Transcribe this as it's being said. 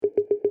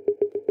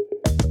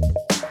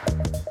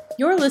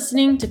You're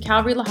listening to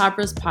Calvary La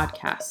Habra's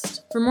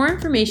podcast. For more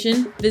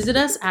information, visit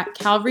us at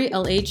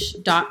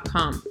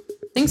calvarylh.com.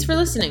 Thanks for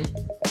listening.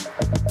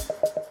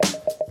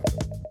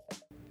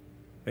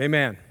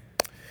 Amen.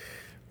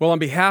 Well, on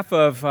behalf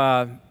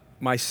of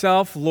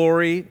myself,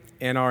 Lori,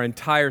 and our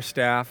entire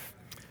staff,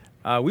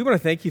 we want to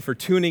thank you for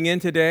tuning in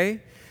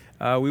today.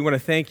 We want to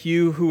thank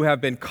you who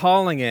have been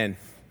calling in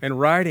and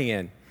writing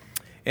in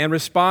and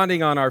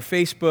responding on our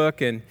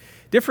Facebook and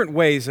different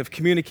ways of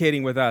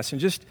communicating with us and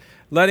just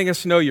letting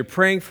us know you're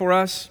praying for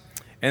us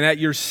and that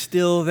you're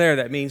still there.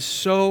 That means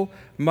so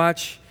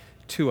much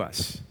to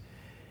us.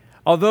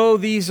 Although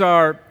these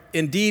are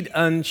indeed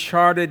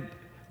uncharted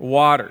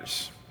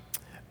waters,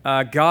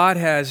 God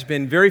has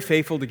been very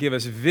faithful to give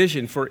us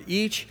vision for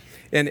each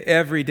and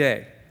every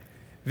day.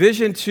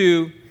 Vision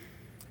to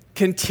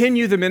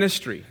continue the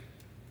ministry,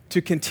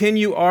 to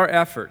continue our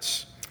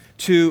efforts,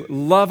 to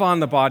love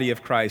on the body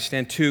of Christ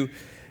and to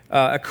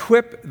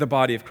equip the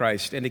body of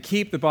Christ and to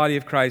keep the body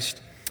of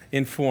Christ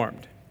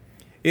informed.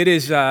 It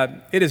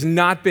has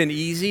not been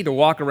easy to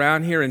walk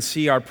around here and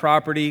see our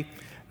property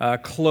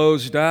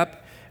closed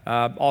up,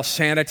 all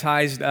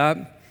sanitized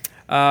up,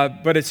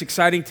 but it's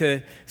exciting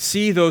to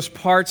see those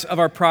parts of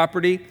our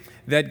property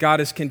that God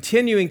is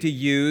continuing to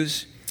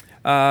use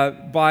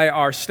by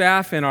our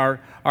staff and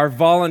our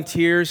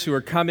volunteers who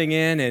are coming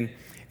in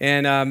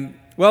and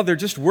they're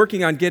just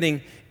working on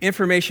getting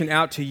information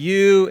out to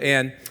you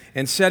and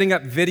setting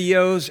up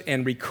videos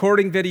and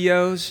recording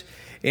videos.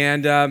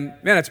 And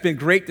it's been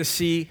great to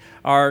see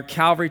our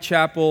Calvary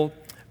Chapel,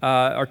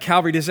 our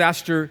Calvary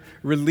Disaster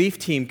Relief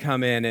Team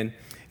come in,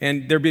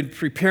 and they've been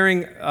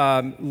preparing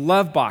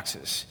love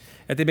boxes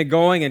that they've been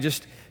going and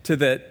just to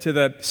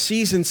the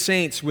seasoned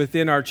saints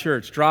within our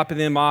church, dropping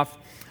them off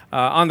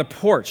on the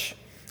porch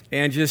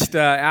and just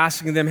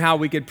asking them how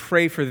we could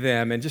pray for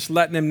them and just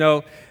letting them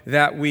know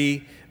that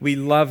we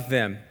love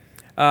them.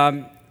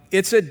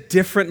 It's a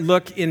different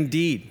look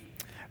indeed.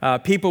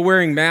 People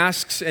wearing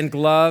masks and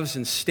gloves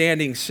and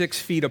standing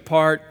 6 feet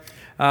apart,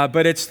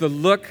 but it's the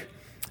look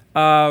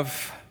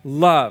of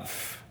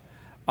love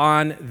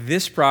on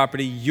this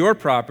property, your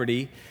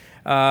property,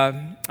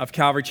 of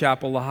Calvary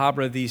Chapel La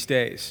Habra these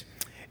days.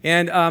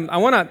 And I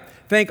want to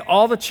thank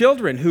all the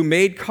children who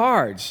made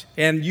cards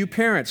and you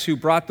parents who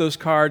brought those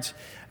cards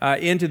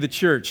into the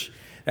church.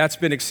 That's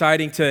been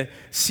exciting to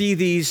see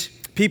these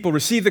people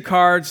receive the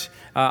cards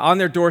on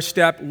their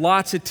doorstep,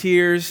 lots of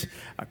tears,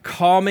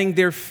 calming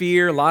their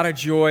fear, a lot of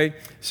joy.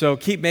 So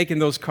keep making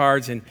those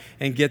cards and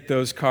get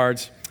those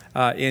cards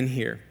in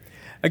here.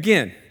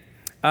 Again,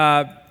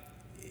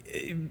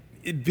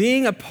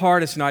 being a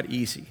part is not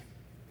easy.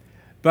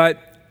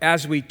 But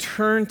as we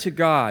turn to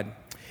God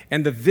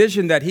and the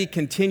vision that He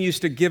continues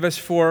to give us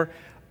for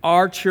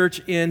our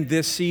church in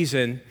this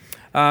season,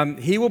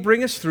 He will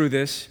bring us through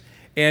this,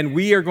 and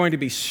we are going to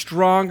be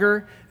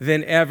stronger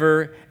than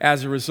ever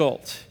as a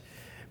result.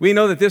 We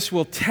know that this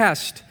will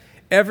test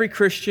every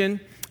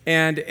Christian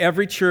and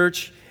every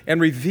church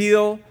and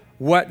reveal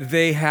what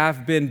they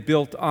have been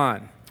built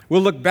on.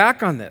 We'll look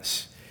back on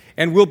this,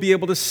 and we'll be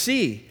able to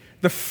see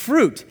the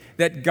fruit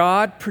that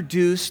God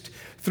produced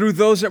through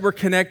those that were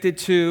connected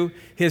to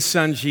His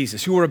Son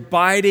Jesus, who were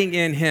abiding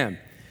in Him.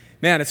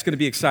 Man, it's going to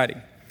be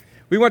exciting.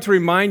 We want to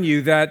remind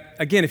you that,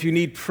 again, if you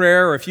need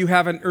prayer or if you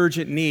have an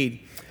urgent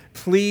need,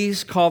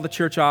 please call the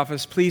church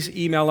office, please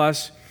email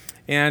us,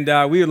 and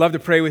we would love to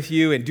pray with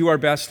you and do our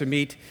best to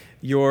meet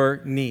your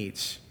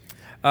needs.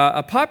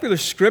 A popular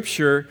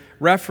scripture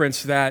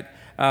reference that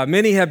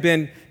many have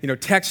been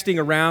texting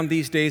around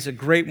these days, a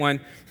great one,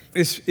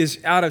 is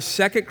out of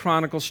 2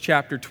 Chronicles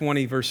chapter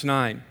 20, verse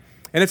 9.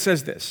 And it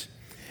says this: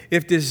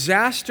 "If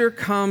disaster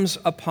comes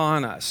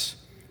upon us,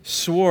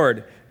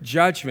 sword,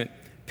 judgment,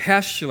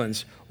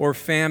 pestilence, or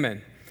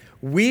famine,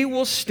 we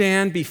will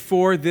stand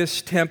before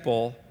this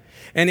temple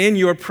and in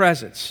your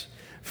presence,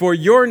 for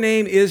your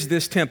name is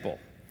this temple,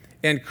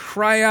 and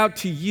cry out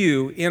to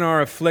you in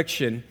our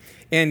affliction,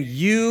 and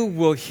you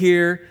will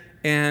hear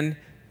and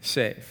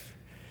save."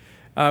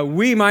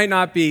 We might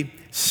not be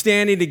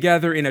standing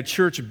together in a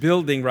church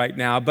building right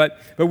now, but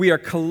we are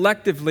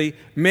collectively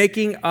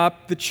making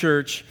up the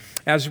church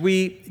as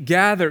we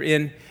gather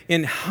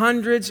in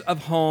hundreds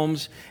of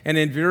homes and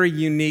in very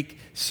unique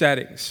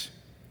settings.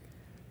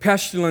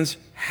 Pestilence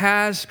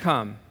has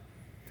come.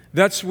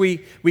 Thus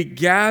we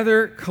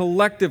gather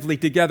collectively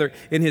together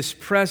in His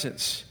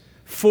presence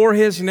for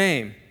His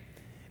name.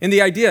 And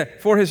the idea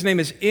for His name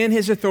is in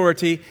His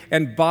authority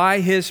and by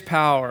His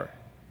power.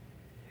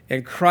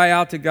 And cry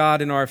out to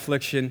God in our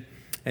affliction,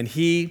 and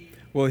He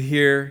will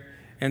hear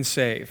and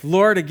save.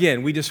 Lord,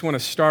 again, we just want to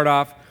start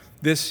off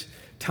this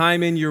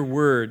time in your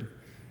word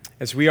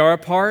as we are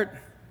apart,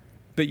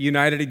 but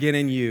united again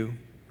in you.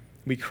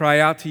 We cry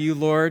out to you,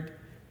 Lord.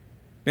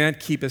 Man,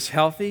 keep us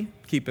healthy,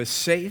 keep us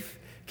safe,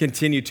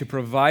 continue to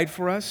provide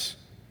for us.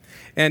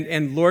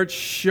 And Lord,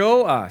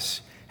 show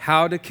us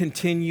how to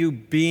continue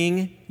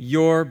being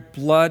your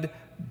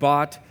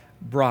blood-bought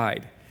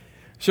bride.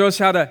 Show us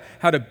how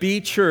to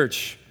be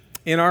church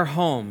in our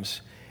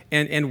homes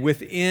and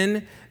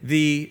within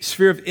the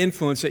sphere of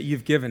influence that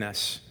you've given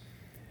us.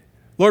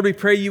 Lord, we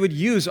pray you would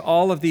use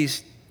all of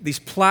these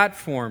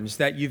platforms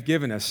that you've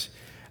given us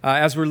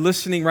as we're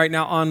listening right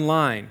now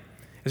online,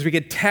 as we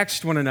could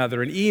text one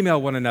another and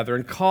email one another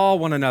and call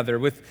one another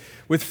with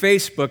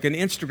Facebook and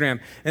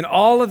Instagram, and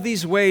all of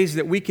these ways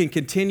that we can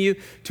continue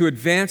to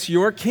advance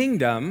your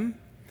kingdom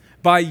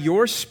by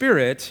your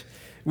Spirit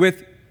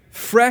with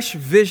fresh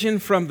vision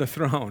from the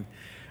throne.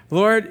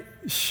 Lord,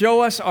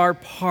 show us our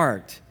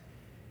part,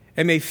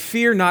 and may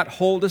fear not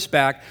hold us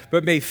back,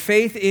 but may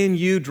faith in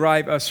you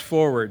drive us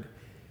forward.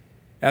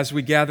 As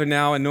we gather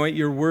now, anoint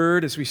your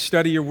word. As we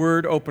study your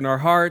word, open our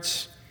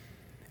hearts.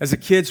 As the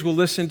kids will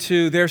listen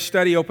to their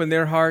study, open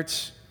their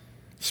hearts.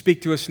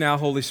 Speak to us now,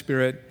 Holy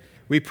Spirit.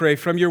 We pray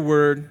from your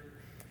word.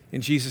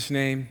 In Jesus'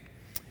 name,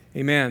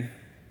 amen.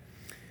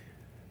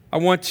 I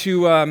want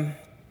to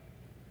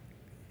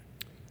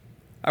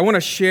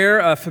share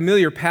a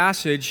familiar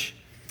passage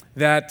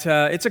that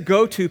it's a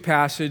go-to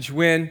passage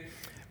when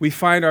we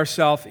find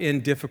ourselves in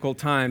difficult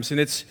times. And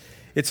it's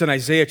in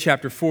Isaiah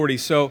chapter 40.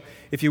 So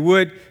if you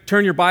would,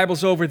 turn your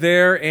Bibles over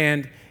there,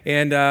 and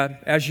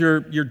as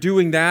you're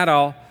doing that,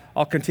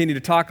 I'll continue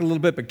to talk a little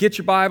bit, but get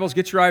your Bibles,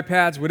 get your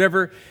iPads,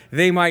 whatever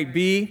they might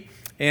be,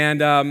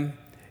 and I'm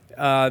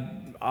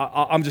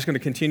just going to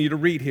continue to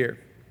read here.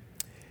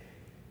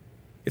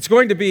 It's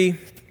going to be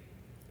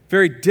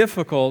very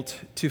difficult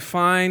to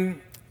find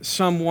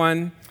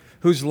someone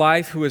whose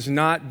life who has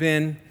not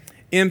been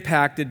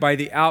impacted by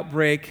the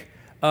outbreak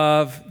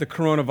of the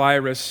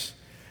coronavirus,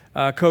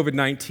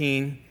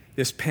 COVID-19,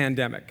 this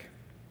pandemic.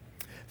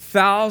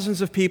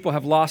 Thousands of people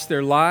have lost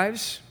their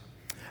lives.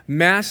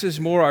 Masses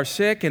more are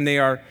sick, and they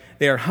are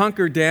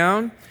hunkered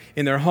down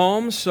in their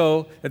homes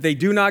so that they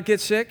do not get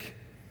sick.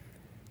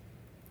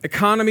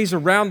 Economies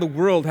around the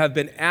world have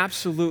been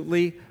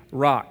absolutely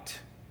rocked.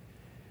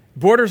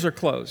 Borders are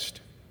closed.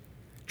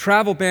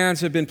 Travel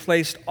bans have been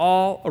placed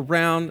all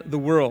around the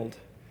world.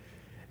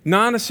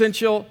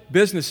 Non-essential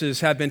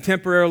businesses have been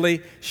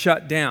temporarily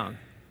shut down.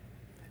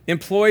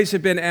 Employees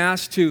have been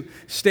asked to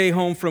stay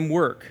home from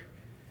work.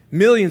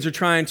 Millions are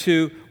trying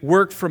to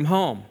work from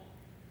home.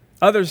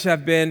 Others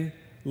have been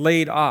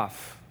laid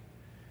off.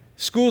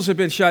 Schools have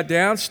been shut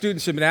down.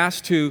 Students have been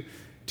asked to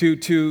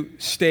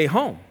stay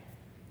home.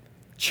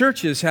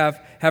 Churches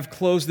have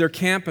closed their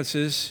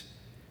campuses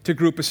to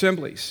group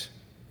assemblies.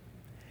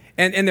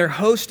 And they're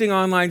hosting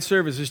online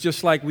services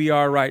just like we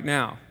are right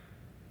now.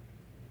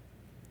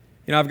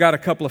 You know, I've got a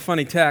couple of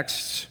funny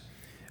texts.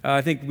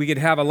 I think we could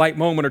have a light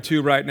moment or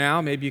two right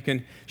now. Maybe you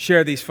can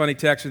share these funny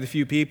texts with a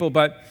few people.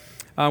 But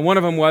one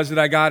of them was that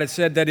I got, it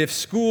said that if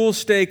schools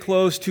stay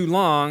closed too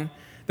long,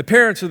 the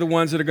parents are the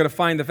ones that are going to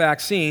find the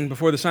vaccine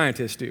before the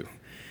scientists do.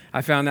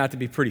 I found that to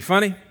be pretty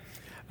funny.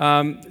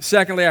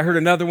 Secondly, I heard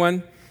another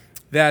one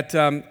that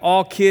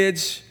all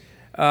kids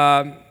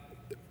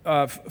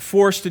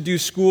forced to do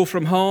school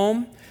from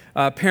home.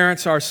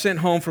 Parents are sent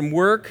home from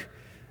work.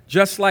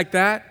 Just like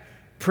that,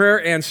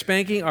 prayer and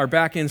spanking are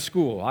back in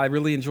school. I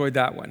really enjoyed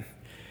that one.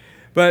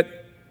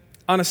 But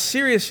on a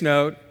serious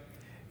note,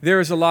 there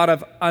is a lot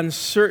of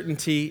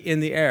uncertainty in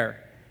the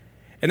air.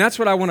 And that's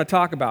what I want to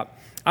talk about.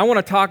 I want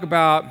to talk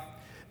about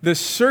the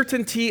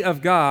certainty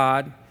of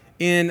God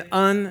in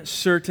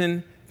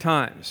uncertain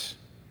times.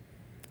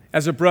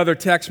 As a brother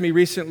texted me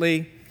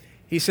recently,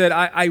 he said,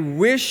 I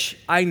wish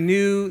I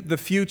knew the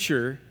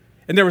future.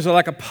 And there was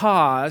like a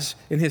pause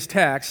in his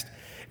text,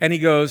 and he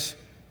goes,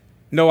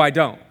 no, I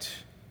don't.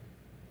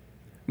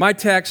 My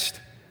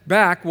text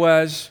back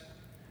was,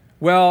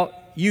 well,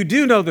 you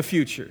do know the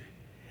future.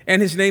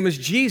 And his name is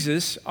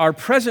Jesus, our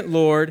present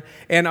Lord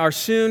and our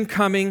soon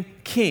coming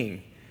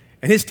King.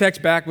 And his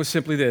text back was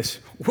simply this,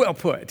 well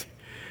put.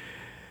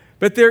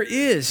 But there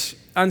is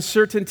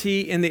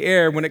uncertainty in the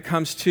air when it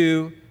comes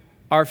to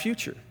our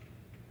future.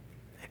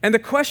 And the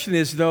question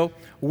is, though,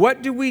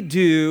 what do we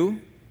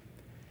do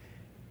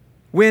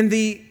when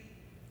the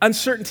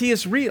uncertainty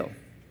is real?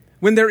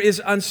 When there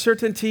is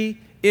uncertainty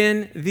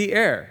in the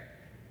air?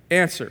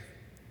 Answer,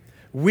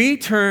 we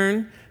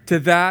turn to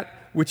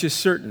that which is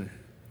certain.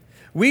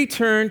 We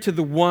turn to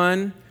the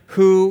one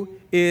who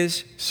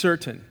is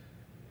certain.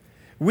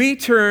 We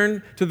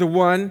turn to the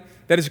one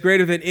that is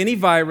greater than any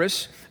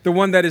virus, the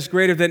one that is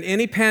greater than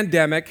any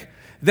pandemic,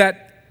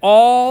 that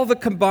all the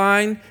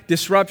combined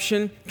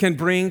disruption can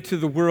bring to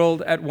the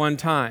world at one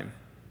time.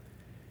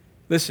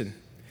 Listen,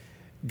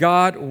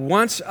 God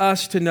wants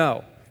us to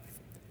know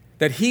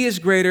that He is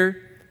greater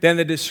than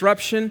the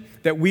disruption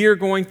that we are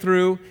going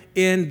through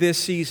in this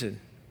season.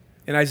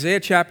 And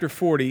Isaiah chapter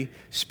 40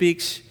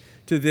 speaks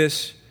to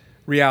this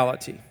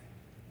reality.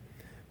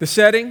 The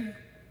setting,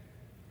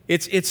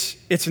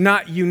 it's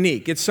not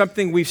unique. It's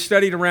something we've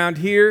studied around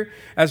here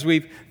as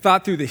we've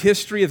thought through the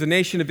history of the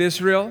nation of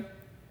Israel.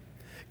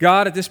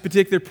 God, at this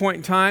particular point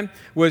in time,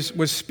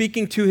 was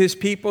speaking to His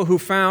people who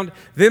found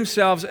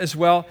themselves as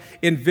well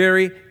in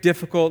very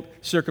difficult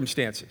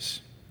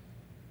circumstances.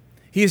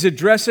 He is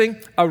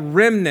addressing a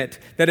remnant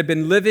that had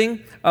been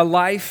living a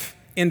life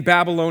in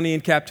Babylonian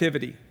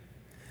captivity.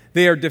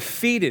 They are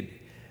defeated.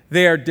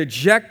 They are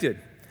dejected.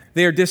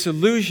 They are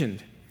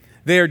disillusioned.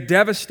 They are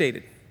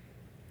devastated.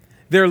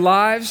 Their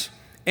lives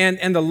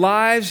and the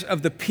lives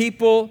of the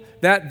people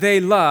that they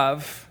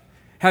love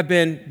have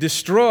been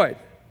destroyed,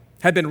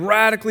 have been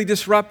radically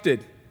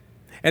disrupted,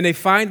 and they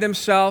find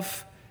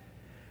themselves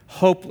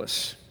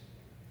hopeless.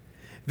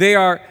 They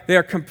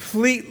are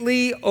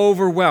completely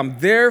overwhelmed.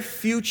 Their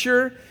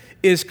future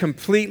is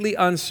completely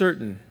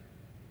uncertain.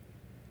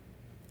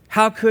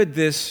 How could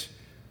this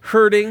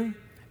hurting,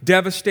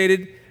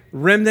 devastated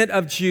remnant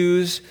of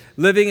Jews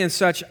living in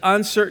such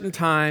uncertain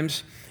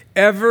times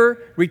ever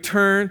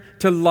return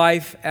to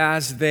life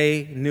as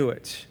they knew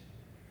it?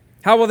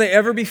 How will they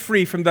ever be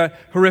free from the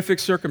horrific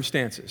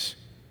circumstances?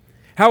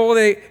 How will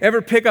they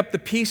ever pick up the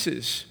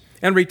pieces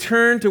and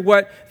return to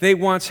what they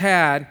once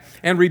had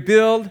and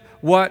rebuild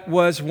what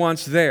was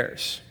once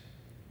theirs?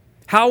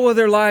 How will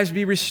their lives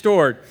be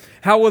restored?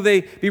 How will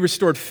they be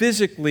restored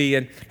physically?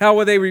 And how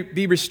will they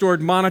be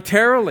restored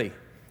monetarily,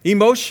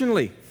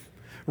 emotionally,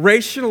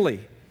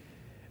 racially?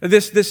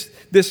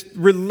 This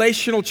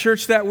relational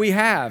church that we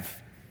have.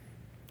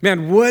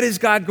 Man, what is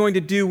God going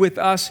to do with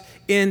us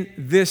in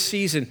this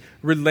season,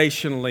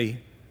 relationally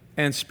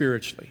and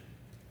spiritually?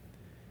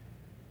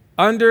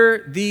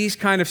 Under these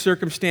kind of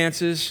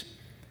circumstances,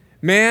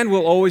 man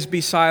will always be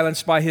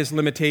silenced by his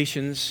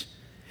limitations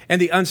and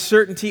the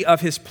uncertainty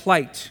of his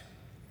plight.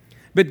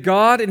 But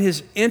God, in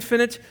his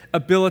infinite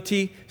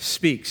ability,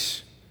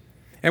 speaks.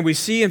 And we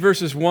see in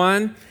verses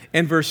 1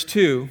 and verse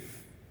 2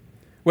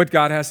 what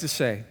God has to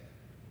say.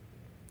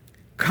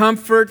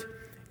 Comfort,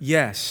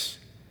 yes.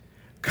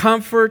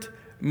 Comfort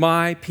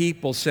my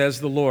people, says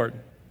the Lord.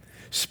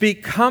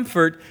 Speak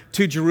comfort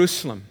to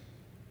Jerusalem.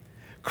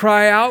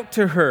 Cry out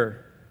to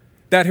her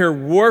that her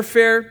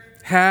warfare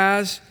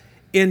has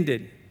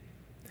ended,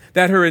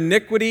 that her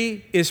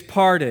iniquity is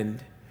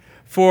pardoned,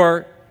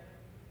 for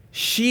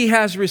she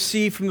has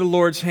received from the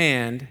Lord's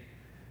hand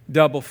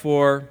double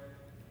for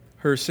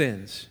her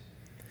sins.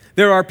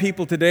 There are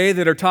people today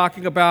that are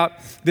talking about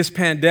this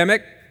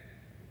pandemic,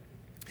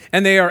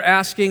 and they are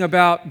asking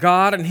about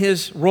God and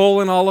his role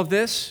in all of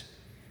this.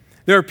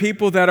 There are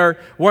people that are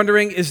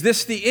wondering, is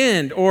this the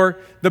end or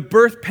the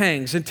birth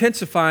pangs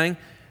intensifying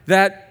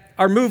that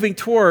are moving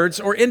towards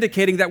or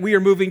indicating that we are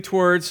moving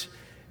towards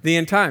the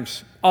end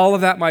times? All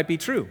of that might be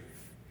true.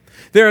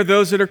 There are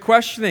those that are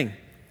questioning,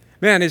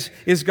 man,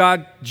 is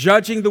God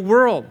judging the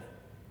world?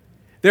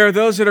 There are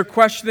those that are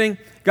questioning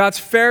God's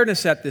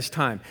fairness at this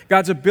time,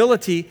 God's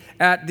ability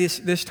at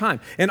this time.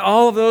 And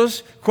all of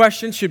those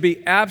questions should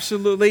be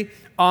absolutely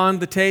on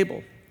the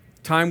table.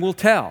 Time will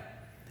tell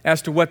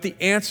as to what the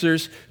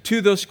answers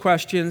to those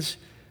questions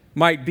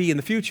might be in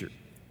the future.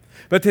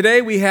 But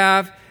today we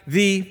have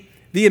the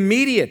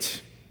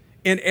immediate,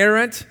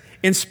 inerrant,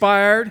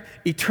 inspired,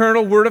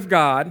 eternal Word of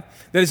God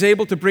that is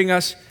able to bring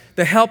us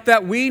the help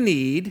that we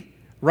need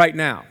right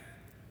now.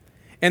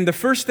 And the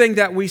first thing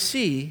that we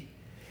see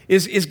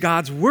is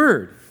God's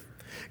Word.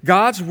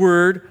 God's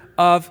Word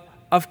of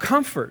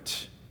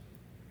comfort.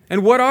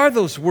 And what are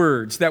those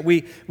words that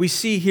we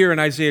see here in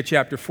Isaiah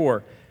chapter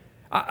 4?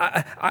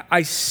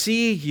 I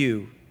see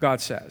you,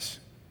 God says.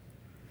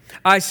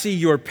 I see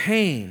your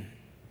pain.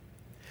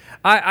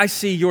 I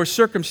see your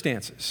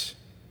circumstances.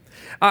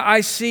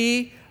 I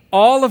see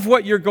all of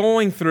what you're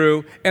going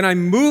through, and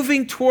I'm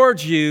moving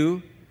towards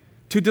you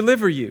to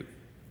deliver you.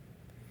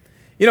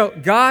 You know,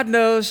 God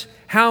knows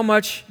how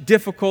much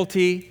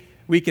difficulty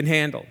we can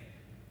handle.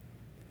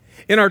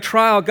 In our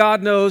trial,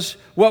 God knows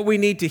what we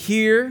need to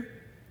hear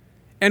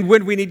and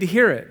when we need to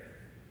hear it.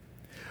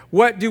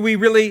 What do we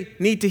really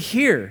need to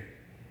hear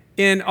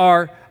in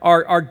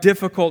our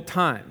difficult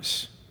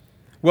times?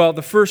 Well,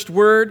 the first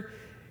word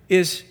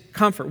is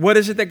comfort. What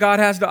is it that God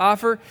has to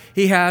offer?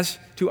 He has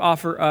to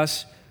offer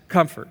us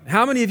comfort.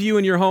 How many of you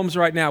in your homes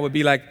right now would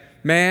be like,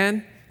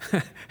 man,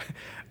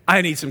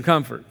 I need some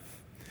comfort?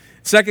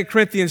 2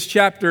 Corinthians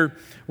chapter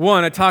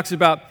 1, it talks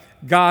about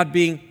God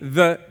being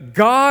the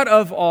God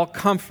of all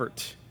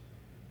comfort,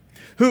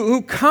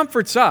 who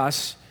comforts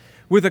us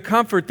with a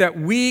comfort that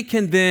we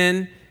can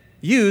then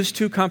use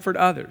to comfort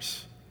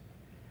others.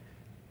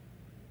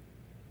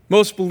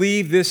 Most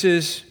believe this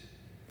is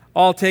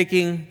all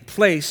taking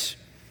place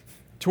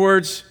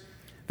towards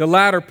the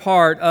latter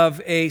part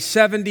of a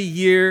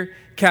 70-year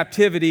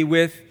captivity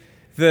with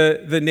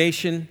the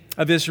nation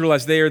of Israel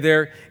as they are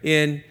there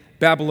in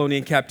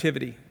Babylonian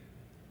captivity.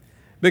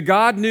 But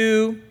God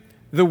knew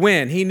the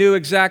when. He knew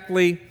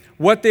exactly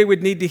what they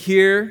would need to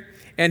hear,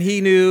 and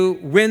He knew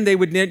when they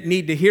would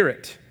need to hear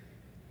it.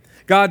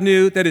 God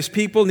knew that His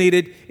people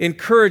needed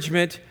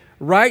encouragement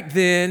right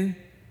then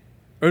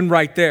and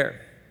right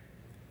there.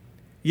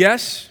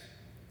 Yes,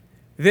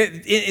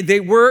 they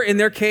were, in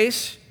their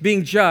case,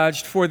 being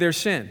judged for their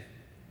sin.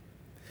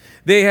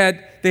 They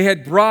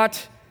had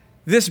brought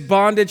this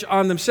bondage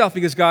on themselves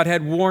because God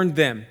had warned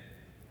them.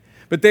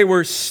 But they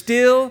were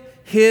still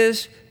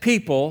His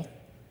people,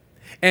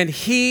 and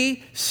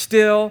He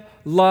still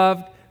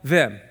loved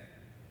them.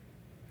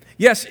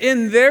 Yes,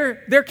 in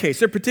their case,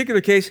 their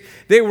particular case,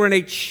 they were in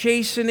a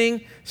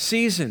chastening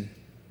season.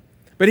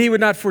 But He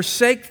would not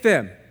forsake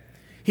them.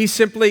 He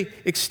simply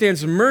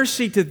extends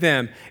mercy to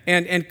them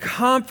and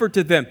comfort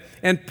to them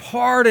and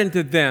pardon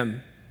to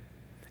them.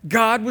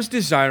 God was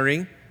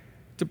desiring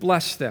to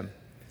bless them.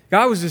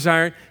 God was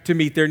desiring to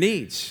meet their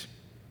needs.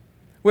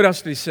 What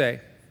else did he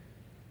say?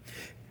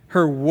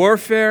 Her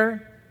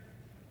warfare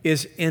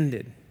is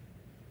ended.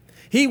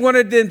 He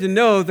wanted them to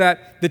know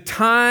that the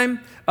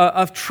time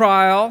of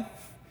trial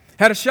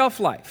had a shelf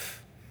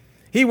life.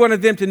 He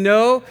wanted them to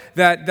know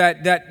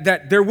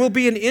that there will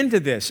be an end to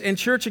this. And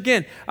church,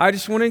 again, I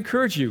just want to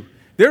encourage you.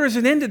 There is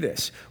an end to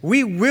this.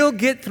 We will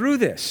get through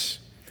this.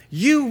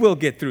 You will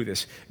get through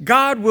this.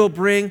 God will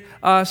bring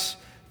us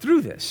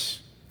through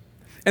this.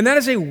 And that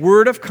is a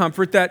word of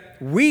comfort that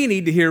we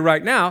need to hear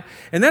right now.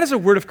 And that is a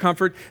word of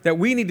comfort that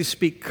we need to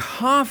speak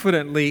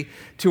confidently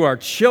to our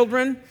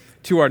children,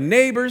 to our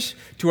neighbors,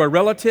 to our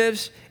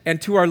relatives,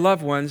 and to our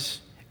loved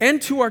ones,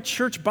 and to our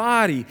church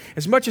body,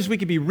 as much as we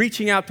could be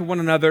reaching out to one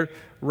another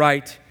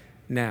right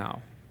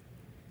now.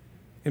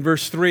 In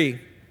verse 3,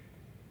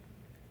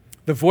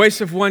 the voice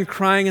of one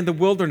crying in the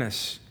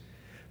wilderness,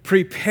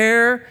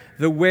 prepare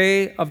the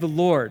way of the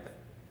Lord.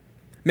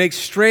 Make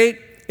straight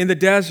in the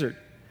desert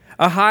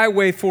a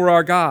highway for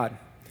our God.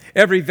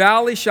 Every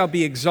valley shall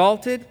be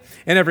exalted,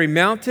 and every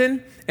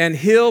mountain and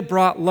hill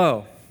brought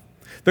low.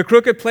 The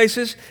crooked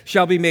places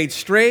shall be made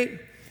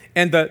straight,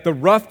 and the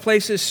rough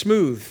places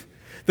smooth.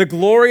 The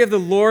glory of the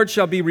Lord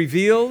shall be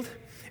revealed,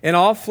 and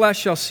all flesh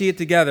shall see it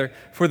together,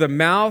 for the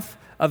mouth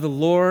of the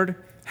Lord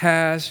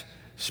has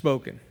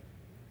spoken.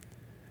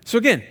 So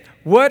again,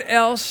 what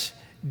else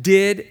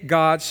did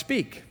God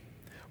speak?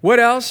 What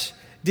else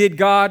did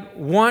God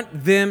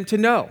want them to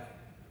know?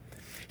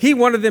 He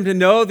wanted them to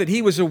know that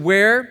he was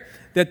aware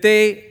that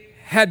they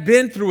had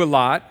been through a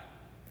lot,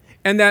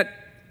 and that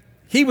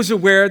he was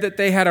aware that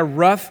they had a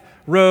rough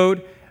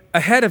road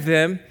ahead of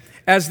them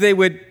as they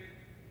would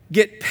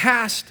get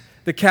past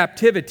the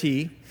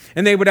captivity,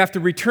 and they would have to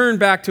return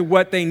back to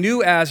what they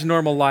knew as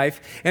normal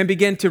life and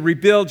begin to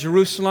rebuild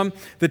Jerusalem,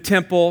 the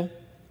temple,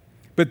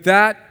 but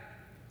that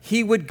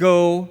he would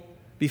go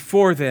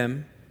before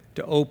them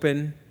to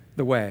open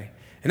the way.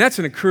 And that's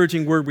an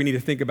encouraging word we need to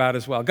think about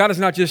as well. God is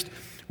not just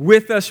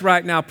with us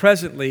right now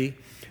presently,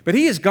 but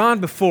he has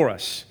gone before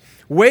us,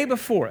 way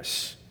before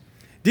us,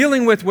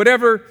 dealing with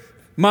whatever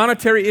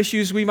monetary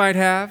issues we might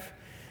have,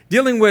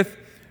 dealing with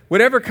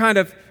whatever kind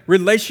of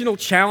relational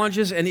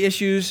challenges and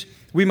issues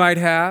we might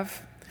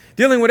have,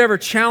 dealing with whatever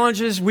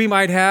challenges we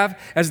might have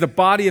as the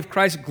body of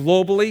Christ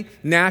globally,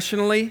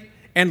 nationally,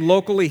 and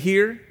locally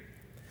here.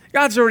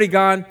 God's already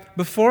gone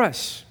before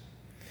us.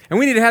 And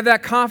we need to have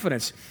that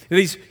confidence that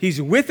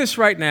he's with us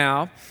right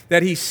now,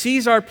 that he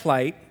sees our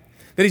plight,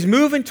 that he's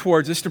moving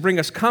towards us to bring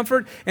us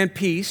comfort and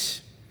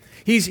peace.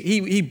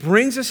 He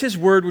brings us his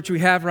word, which we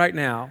have right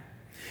now.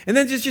 And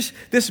then just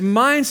this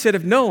mindset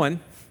of knowing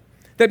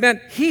that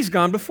meant he's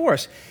gone before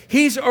us.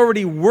 He's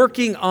already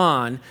working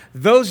on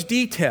those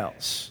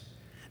details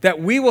that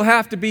we will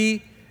have to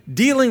be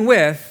dealing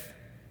with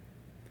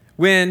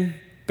when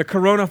the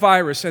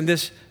coronavirus and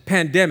this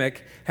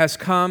pandemic has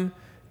come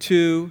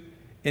to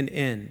an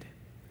end.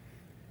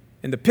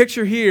 And the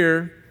picture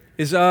here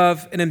is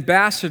of an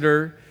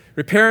ambassador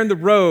repairing the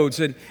roads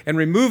and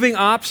removing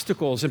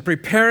obstacles and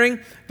preparing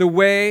the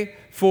way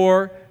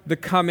for the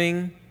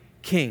coming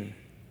king.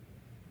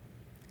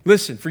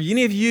 Listen, for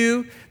any of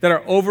you that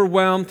are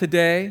overwhelmed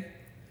today,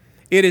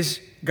 it is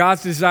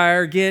God's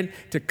desire again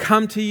to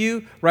come to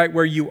you right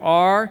where you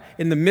are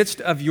in the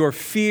midst of your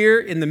fear,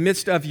 in the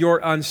midst of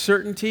your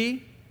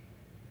uncertainty.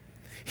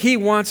 He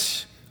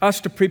wants us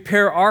to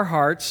prepare our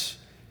hearts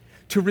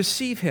to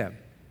receive him.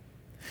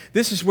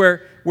 This is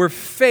where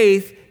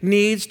faith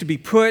needs to be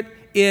put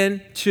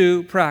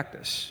into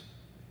practice.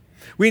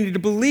 We need to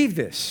believe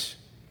this.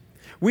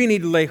 We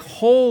need to lay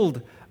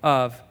hold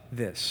of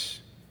this.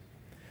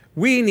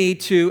 We need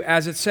to,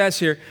 as it says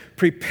here,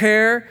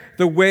 prepare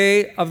the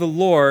way of the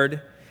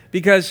Lord,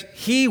 because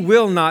he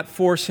will not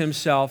force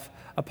himself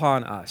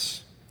upon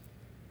us.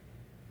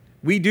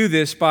 We do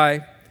this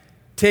by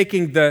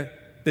taking the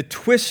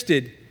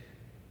twisted,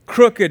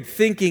 crooked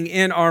thinking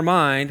in our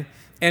mind,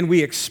 and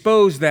we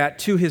expose that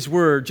to his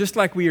word, just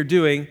like we are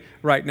doing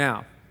right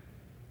now.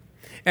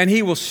 And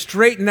he will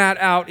straighten that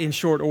out in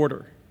short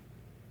order.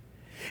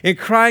 In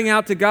crying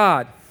out to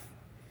God,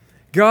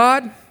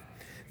 God,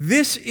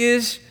 this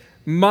is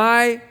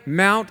my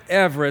Mount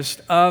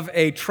Everest of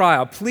a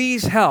trial.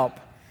 Please help.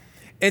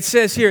 It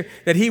says here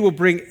that he will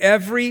bring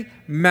every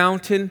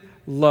mountain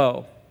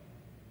low.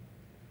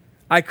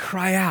 I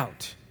cry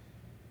out.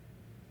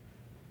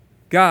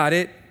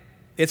 God,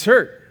 it's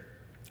hurt.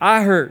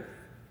 I hurt.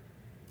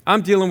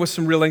 I'm dealing with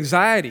some real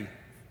anxiety.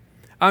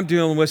 I'm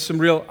dealing with some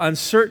real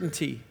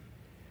uncertainty.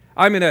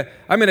 I'm in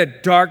a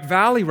dark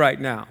valley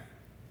right now.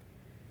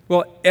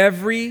 Well,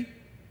 every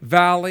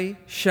valley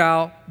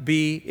shall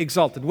be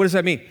exalted. What does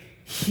that mean?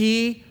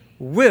 He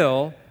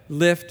will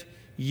lift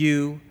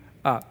you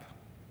up.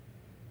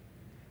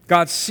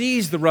 God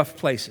sees the rough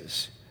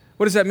places.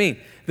 What does that mean?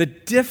 The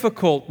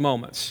difficult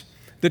moments,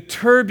 the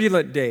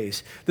turbulent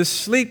days, the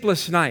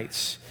sleepless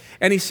nights.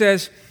 And he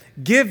says,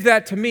 give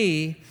that to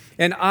me,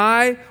 and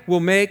I will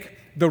make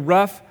the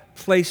rough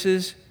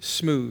places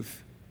smooth.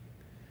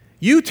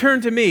 You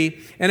turn to me,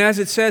 and as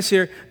it says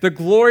here, the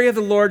glory of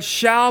the Lord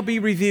shall be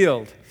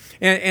revealed,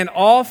 and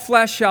all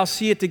flesh shall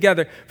see it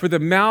together, for the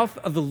mouth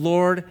of the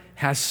Lord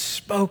has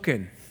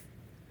spoken.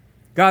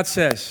 God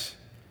says,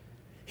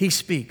 He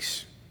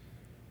speaks.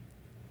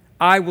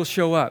 I will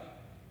show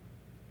up.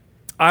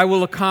 I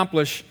will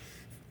accomplish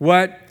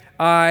what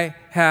I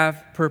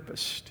have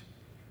purposed.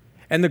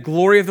 And the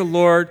glory of the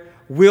Lord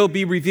will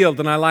be revealed,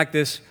 and I like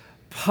this,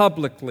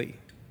 publicly.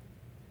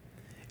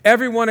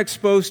 Everyone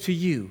exposed to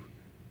you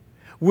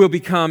will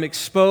become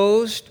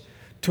exposed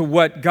to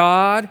what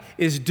God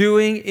is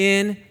doing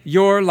in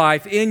your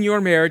life, in your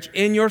marriage,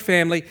 in your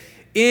family,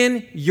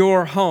 in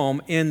your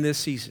home in this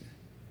season.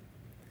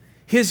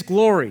 His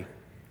glory,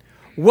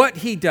 what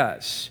He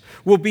does,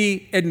 will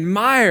be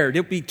admired,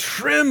 it will be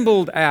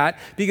trembled at,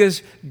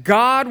 because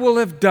God will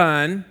have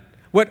done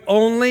what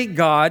only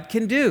God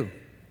can do.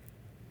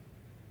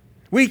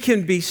 We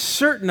can be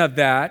certain of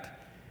that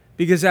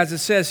because, as it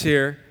says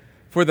here,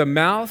 for the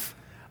mouth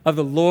of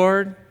the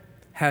Lord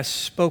has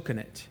spoken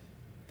it.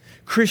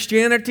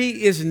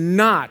 Christianity is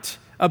not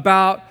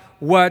about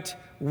what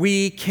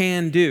we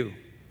can do.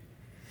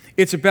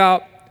 It's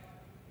about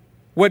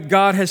what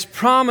God has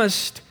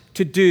promised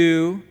to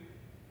do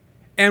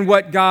and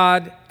what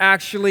God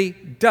actually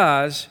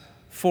does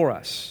for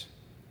us.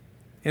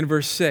 In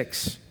verse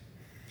 6,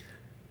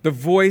 the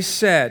voice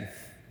said,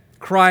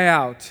 "Cry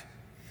out."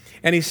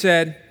 And He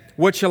said,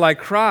 "What shall I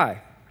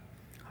cry?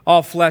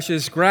 All flesh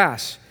is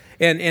grass,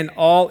 and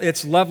all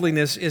its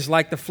loveliness is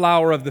like the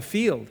flower of the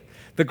field.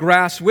 The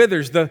grass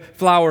withers, the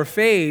flower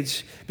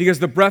fades, because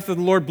the breath of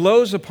the Lord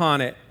blows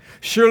upon it.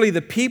 Surely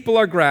the people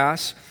are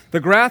grass, the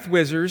grass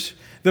withers,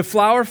 the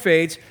flower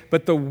fades,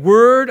 but the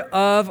word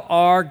of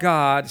our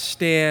God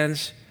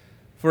stands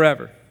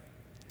forever."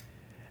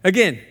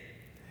 Again,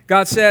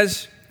 God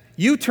says,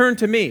 you turn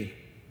to me.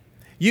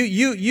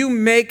 You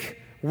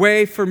make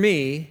way for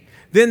me.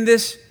 Then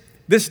this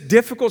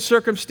difficult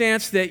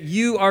circumstance that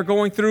you are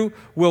going through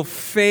will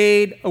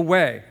fade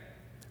away.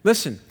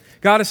 Listen,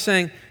 God is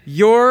saying,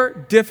 your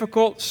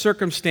difficult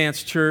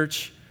circumstance,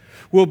 church,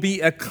 will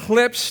be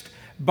eclipsed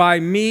by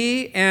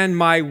me and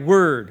my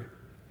word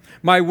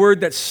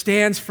that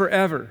stands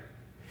forever.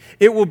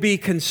 It will be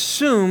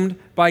consumed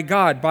by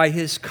God, by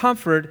His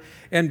comfort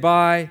and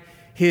by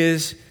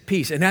His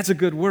peace. And that's a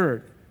good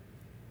word.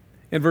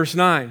 In verse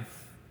 9,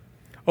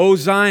 O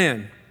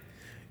Zion,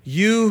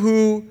 you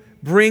who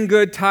bring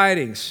good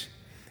tidings,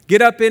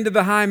 get up into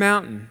the high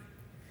mountain.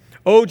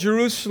 O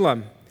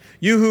Jerusalem,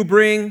 you who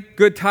bring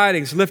good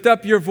tidings, lift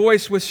up your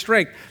voice with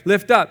strength.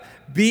 Lift up.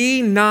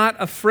 Be not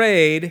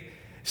afraid.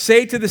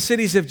 Say to the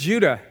cities of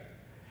Judah,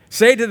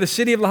 say to the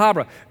city of La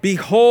Habra,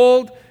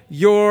 behold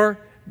your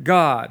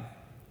God.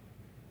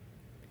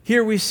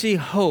 Here we see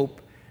hope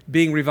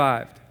being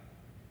revived.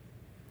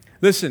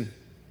 Listen,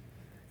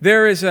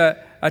 there is a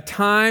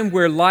time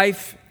where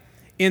life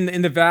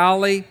in the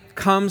valley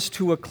comes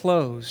to a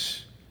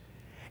close,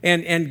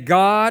 and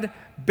God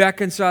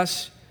beckons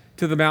us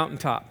to the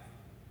mountaintop.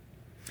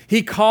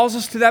 He calls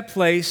us to that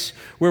place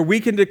where we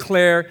can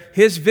declare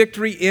His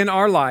victory in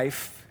our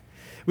life,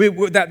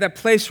 that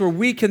place where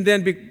we can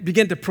then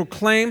begin to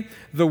proclaim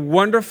the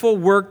wonderful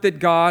work that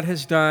God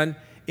has done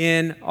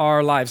in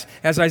our lives.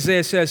 As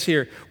Isaiah says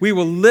here, we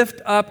will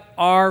lift up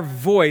our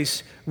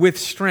voice with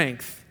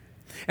strength,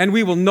 and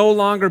we will no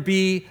longer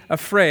be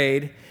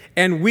afraid,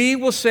 and we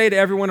will say to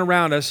everyone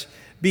around us,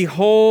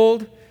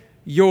 behold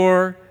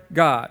your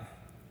God.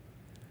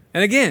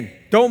 And again,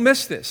 don't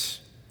miss this.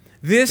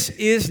 This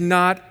is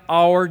not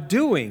our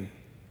doing.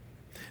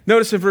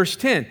 Notice in verse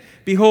 10,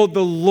 behold,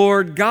 the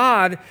Lord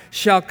God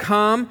shall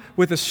come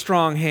with a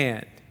strong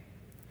hand,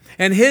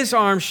 and His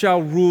arm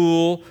shall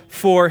rule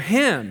for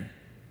Him.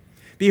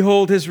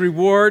 Behold, His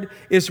reward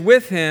is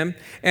with Him,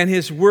 and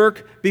His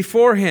work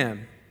before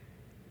Him.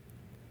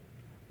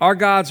 Our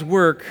God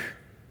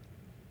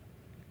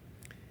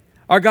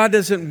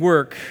doesn't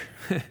work,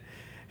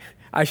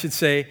 I should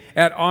say,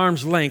 at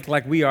arm's length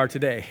like we are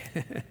today.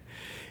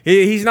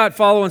 He's not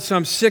following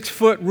some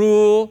 6-foot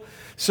rule,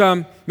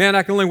 some, man,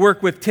 I can only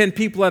work with 10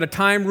 people at a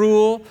time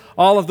rule.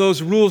 All of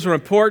those rules are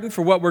important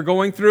for what we're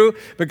going through,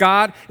 but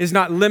God is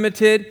not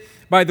limited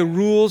by the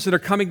rules that are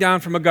coming down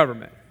from a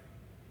government.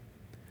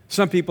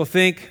 Some people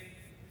think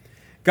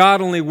God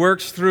only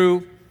works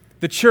through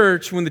the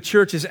church when the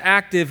church is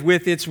active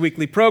with its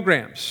weekly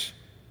programs.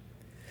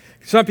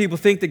 Some people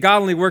think that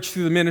God only works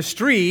through the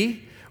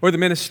ministry or the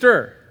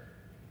minister.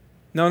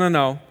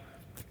 No.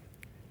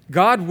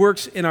 God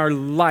works in our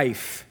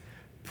life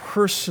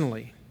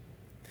personally.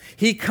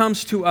 He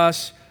comes to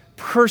us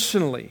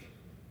personally.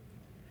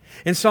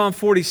 In Psalm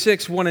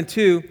 46, 1 and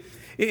 2,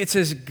 it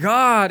says,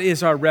 God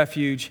is our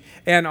refuge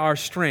and our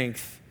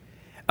strength,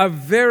 a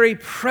very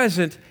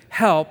present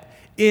help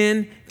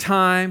in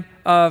time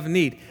of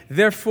need.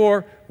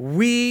 Therefore,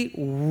 we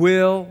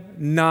will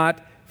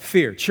not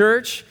fear.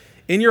 Church,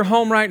 in your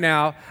home right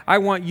now, I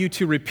want you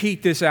to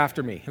repeat this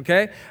after me,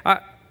 okay?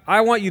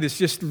 I want you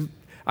to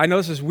I know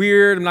this is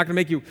weird. I'm not going to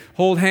make you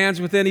hold hands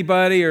with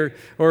anybody or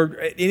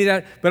any of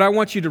that, but I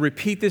want you to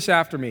repeat this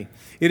after me.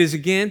 It is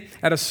again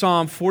out of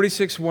Psalm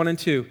 46, 1 and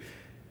 2.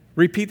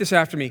 Repeat this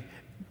after me.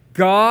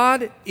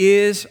 God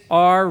is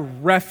our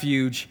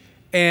refuge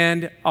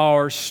and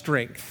our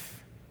strength.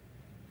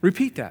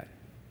 Repeat that.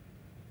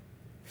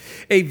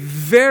 A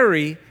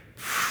very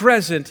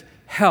present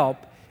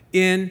help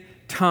in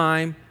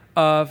time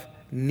of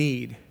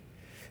need.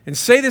 And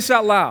say this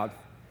out loud.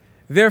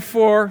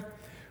 Therefore,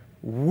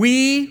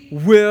 we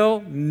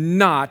will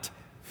not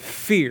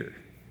fear.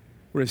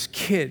 We're as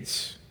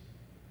kids.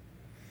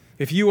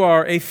 If you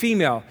are a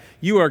female,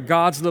 you are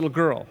God's little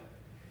girl.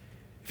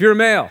 If you're a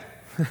male,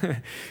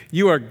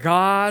 you are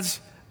God's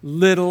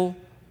little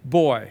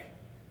boy.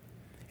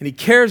 And He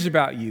cares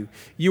about you.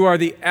 You are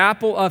the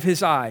apple of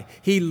His eye.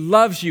 He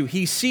loves you.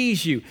 He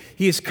sees you.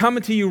 He is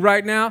coming to you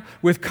right now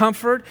with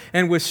comfort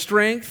and with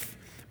strength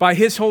by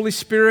His Holy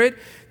Spirit.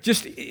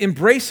 Just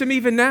embrace Him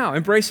even now.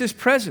 Embrace His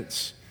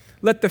presence.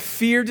 Let the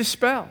fear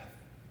dispel.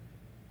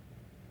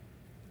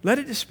 Let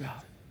it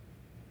dispel.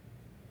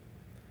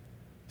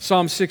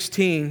 Psalm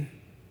 16,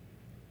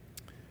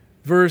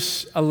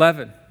 verse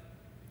 11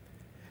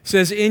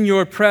 says, in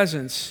your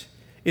presence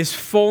is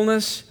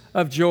fullness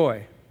of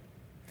joy.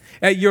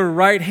 At your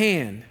right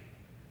hand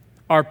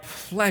are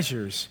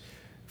pleasures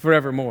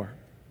forevermore.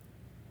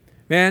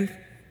 Man,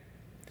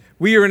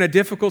 we are in a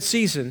difficult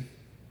season,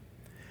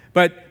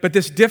 but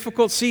this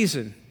difficult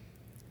season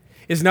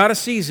is not a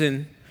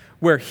season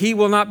where He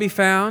will not be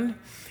found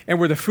and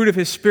where the fruit of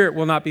His Spirit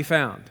will not be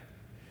found.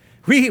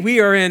 We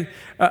are in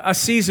a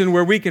season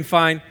where we can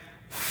find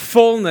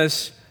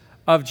fullness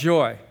of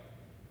joy.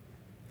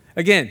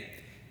 Again,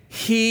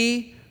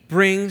 He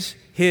brings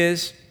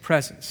His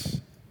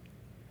presence.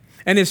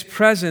 And His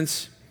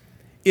presence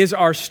is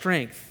our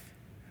strength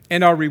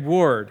and our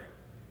reward,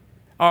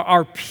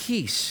 our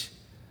peace,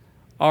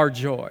 our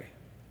joy.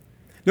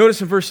 Notice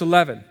in verse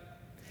 11,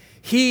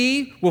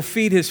 He will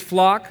feed His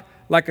flock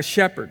like a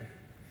shepherd.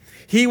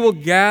 He will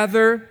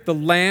gather the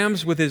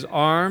lambs with His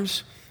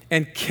arms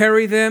and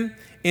carry them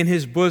in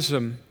His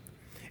bosom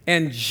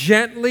and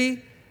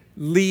gently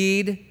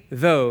lead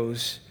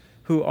those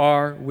who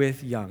are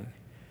with young.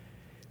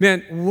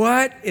 Man,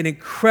 what an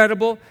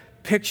incredible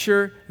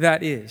picture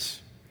that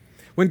is.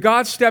 When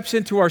God steps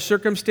into our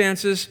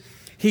circumstances,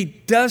 He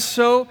does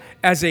so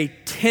as a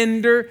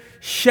tender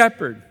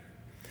shepherd,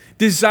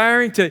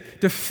 desiring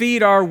to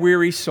feed our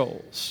weary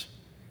souls.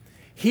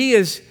 He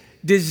is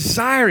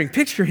desiring,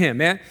 picture Him,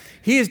 man.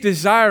 He is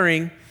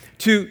desiring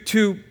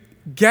to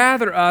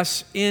gather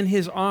us in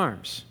His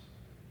arms.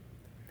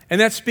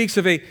 And that speaks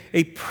of a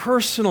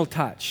personal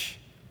touch.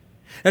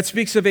 That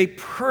speaks of a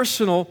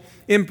personal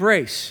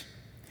embrace.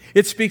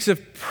 It speaks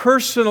of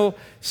personal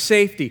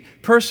safety,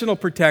 personal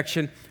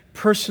protection,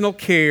 personal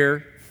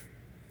care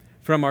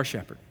from our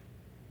shepherd.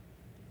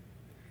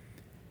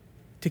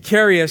 To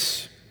carry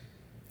us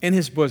in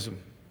His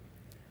bosom.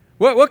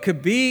 What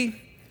could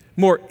be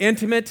more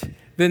intimate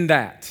than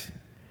that?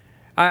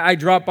 I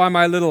dropped by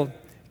my little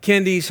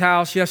Kendi's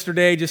house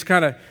yesterday, just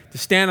kind of to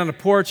stand on the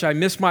porch. I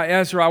missed my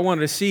Ezra. I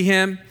wanted to see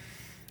him.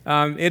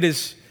 It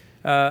is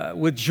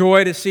with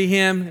joy to see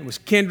him. It was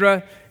Kendra.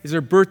 It was her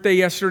birthday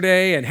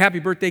yesterday, and happy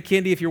birthday,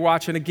 Kendi, if you're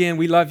watching again.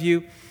 We love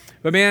you.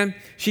 But man,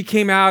 she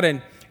came out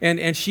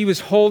and she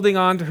was holding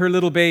on to her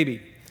little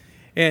baby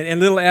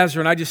and little Ezra,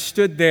 and I just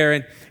stood there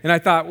and I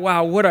thought,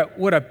 wow, what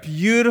a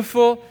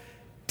beautiful,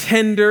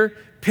 tender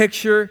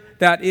picture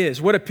that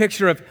is. What a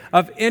picture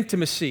of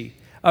intimacy,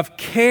 of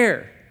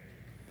care,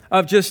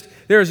 of just,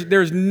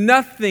 there's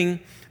nothing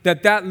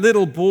that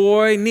little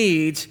boy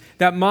needs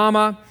that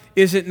mama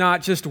isn't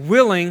not just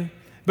willing,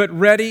 but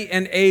ready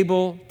and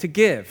able to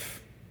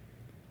give.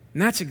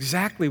 And that's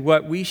exactly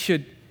what we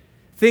should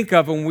think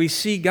of when we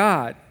see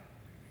God,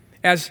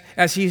 as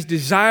He's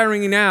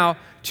desiring now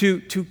to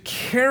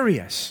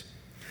carry us.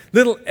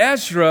 Little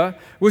Ezra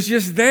was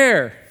just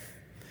there,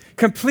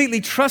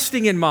 completely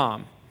trusting in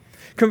mom,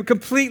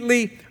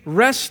 completely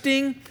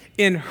resting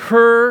in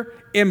her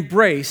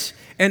embrace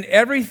and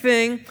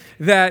everything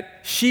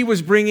that she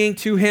was bringing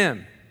to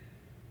him.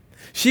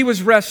 Ezra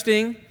was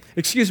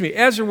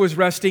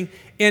resting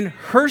in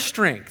her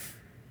strength.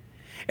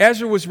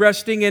 Ezra was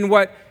resting in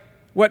what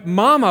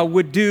mama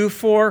would do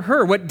for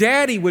her, what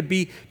daddy would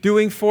be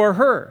doing for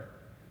her.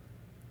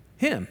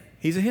 Him.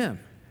 He's a him.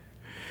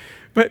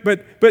 But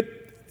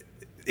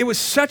it was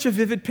such a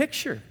vivid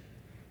picture.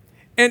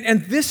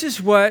 And this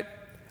is what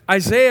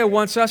Isaiah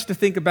wants us to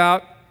think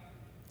about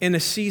in a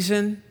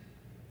season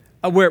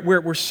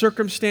where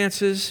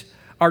circumstances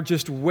are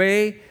just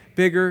way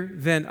bigger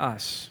than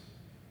us.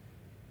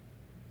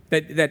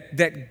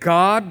 That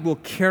God will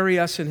carry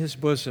us in His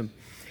bosom.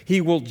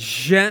 He will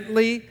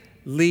gently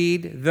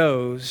lead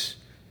those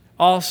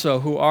also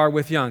who are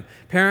with young.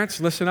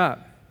 Parents, listen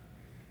up.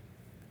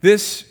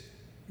 This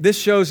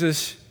shows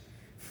us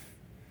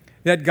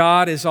that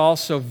God is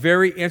also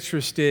very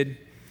interested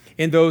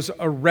in those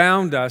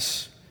around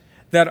us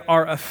that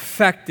are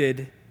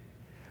affected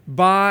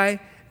by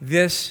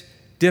this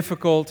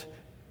difficult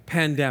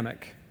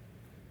pandemic.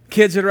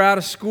 kids that are out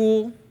of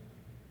school,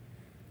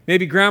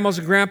 maybe grandmas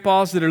and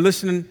grandpas that are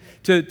listening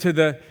to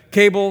the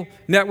cable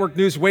network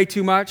news way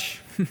too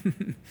much.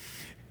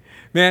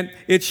 Man,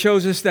 it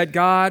shows us that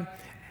God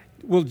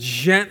will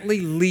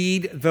gently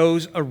lead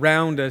those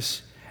around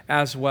us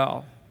as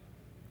well.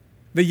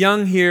 The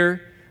young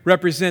here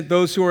represent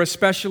those who are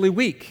especially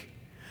weak,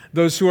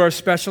 those who are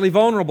especially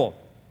vulnerable.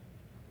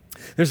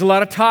 There's a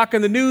lot of talk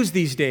in the news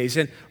these days,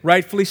 and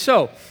rightfully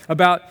so,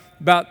 about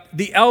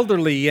the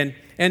elderly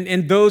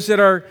and those that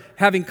are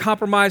having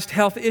compromised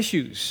health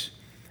issues,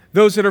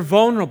 those that are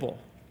vulnerable.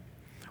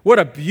 What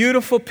a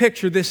beautiful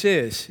picture this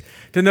is,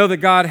 to know that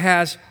God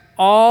has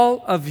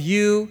all of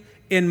you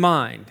in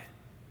mind.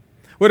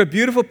 What a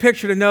beautiful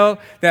picture to know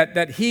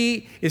that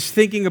He is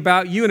thinking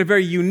about you in a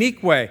very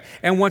unique way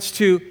and wants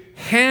to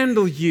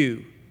handle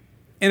you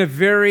in a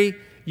very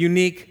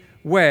unique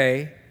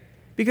way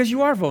because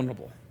you are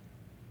vulnerable.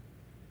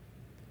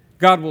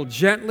 God will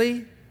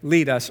gently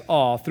lead us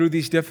all through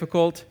these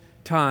difficult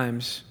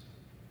times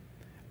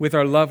with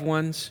our loved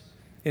ones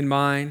in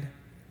mind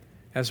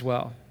as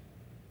well.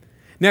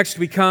 Next,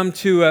 we come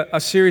to a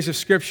series of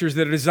scriptures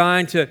that are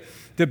designed to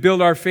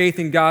build our faith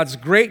in God's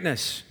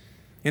greatness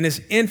and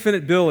His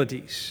infinite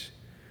abilities.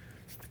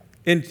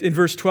 In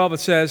verse 12 it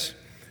says,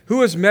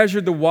 "Who has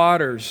measured the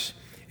waters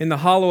in the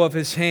hollow of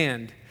His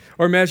hand,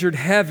 or measured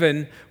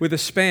heaven with a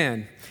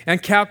span,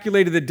 and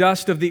calculated the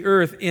dust of the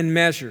earth in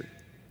measure,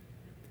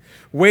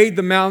 weighed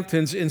the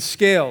mountains in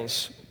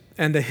scales,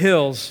 and the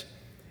hills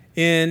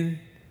in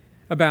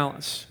a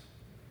balance?"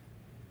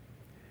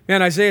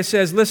 Man, Isaiah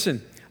says,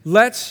 listen,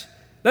 let's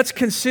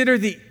consider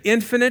the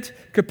infinite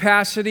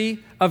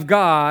capacity of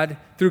God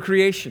through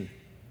creation.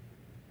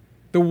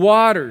 The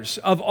waters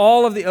of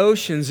all of the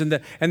oceans and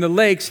the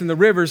lakes and the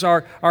rivers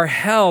are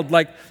held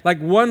like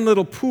one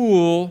little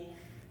pool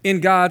in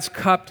God's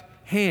cupped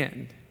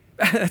hand.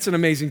 That's an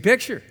amazing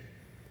picture.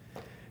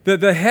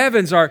 The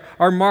heavens are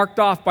marked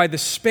off by the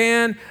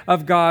span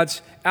of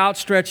God's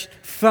outstretched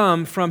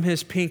thumb from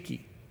His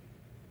pinky.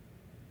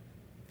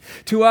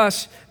 To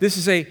us, this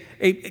is a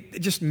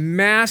just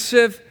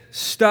massive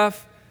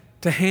stuff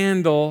to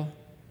handle.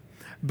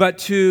 But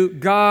to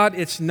God,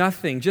 it's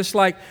nothing. Just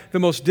like the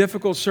most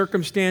difficult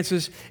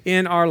circumstances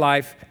in our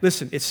life,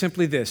 listen, it's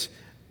simply this: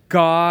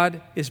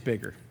 God is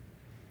bigger.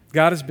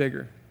 God is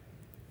bigger.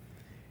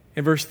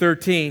 In verse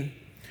 13,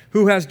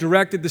 "Who has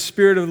directed the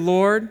Spirit of the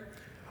Lord,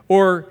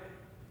 or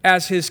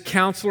as His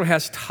counselor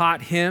has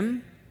taught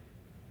Him?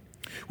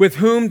 With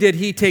whom did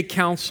He take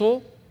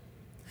counsel?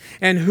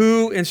 And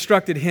who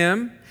instructed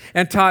Him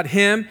and taught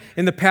Him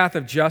in the path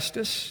of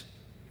justice?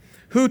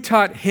 Who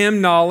taught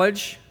Him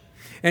knowledge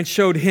and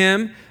showed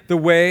Him the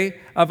way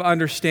of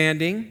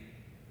understanding?"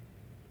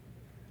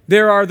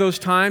 There are those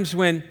times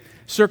when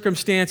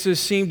circumstances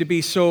seem to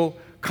be so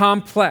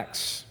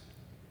complex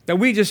that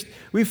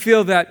we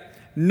feel that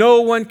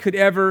no one could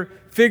ever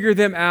figure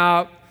them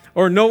out,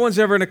 or no one's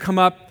ever going to come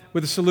up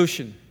with a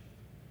solution.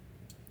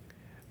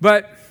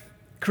 But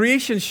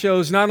creation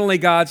shows not only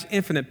God's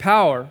infinite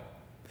power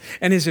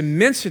and His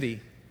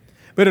immensity,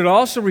 but it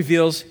also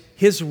reveals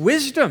His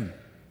wisdom.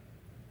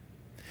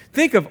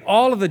 Think of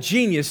all of the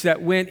genius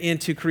that went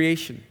into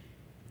creation.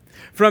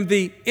 From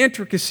the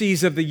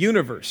intricacies of the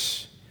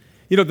universe,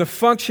 the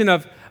function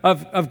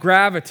of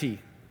gravity,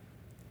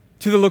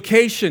 to the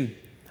location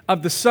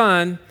of the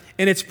sun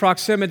and its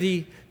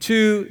proximity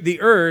to the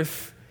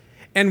earth,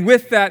 and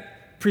with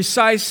that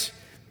precise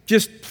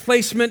just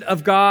placement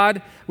of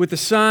God with the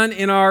sun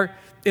in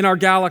our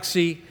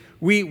galaxy,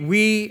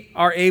 we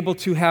are able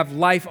to have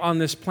life on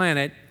this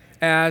planet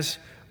as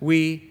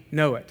we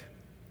know it.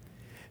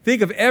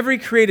 Think of every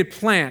created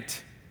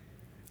plant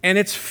and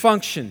its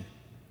function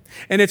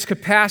and its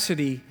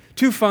capacity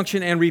to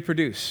function and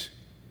reproduce.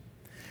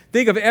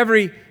 Think of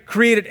every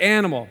created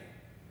animal,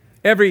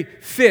 every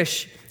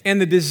fish, and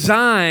the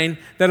design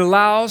that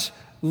allows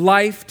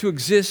life to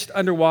exist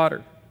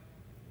underwater.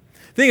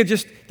 Think of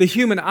just the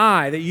human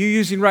eye that you're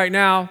using right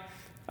now,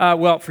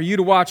 for you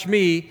to watch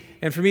me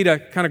and for me to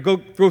kind of go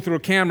through a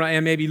camera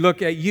and maybe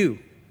look at you.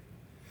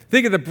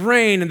 Think of the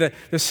brain and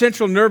the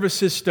central nervous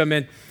system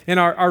and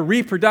our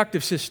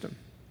reproductive system.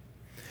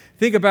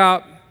 Think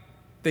about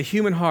the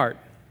human heart.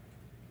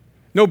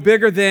 No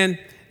bigger than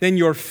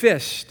your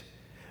fist.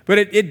 But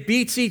it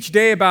beats each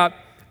day about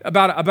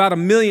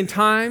 1 million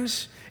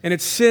times, and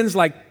it sends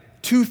like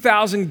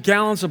 2,000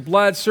 gallons of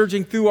blood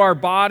surging through our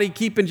body,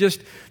 keeping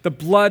just the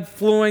blood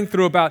flowing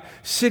through about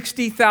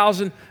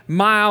 60,000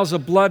 miles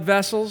of blood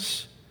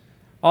vessels,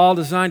 all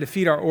designed to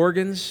feed our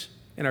organs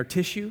and our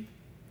tissue.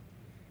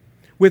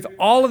 With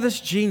all of this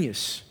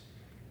genius,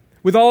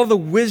 with all of the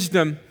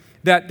wisdom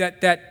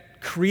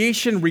that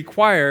creation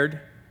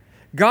required,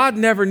 God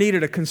never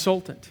needed a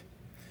consultant.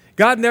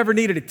 God never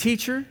needed a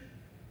teacher.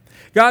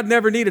 God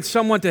never needed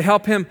someone to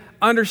help Him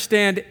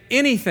understand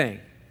anything.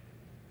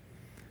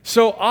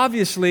 So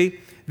obviously,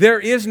 there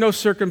is no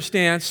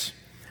circumstance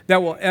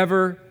that will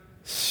ever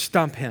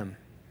stump Him.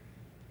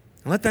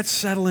 Let that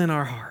settle in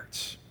our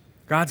hearts.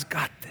 God's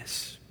got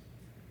this.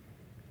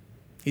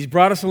 He's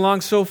brought us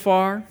along so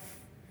far,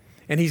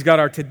 and He's got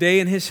our today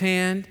in His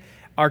hand,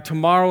 our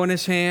tomorrow in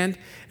His hand,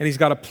 and He's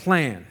got a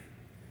plan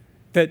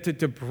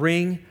to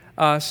bring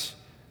us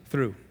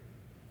through.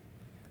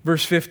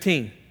 Verse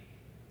 15.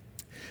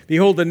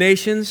 Behold, the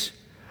nations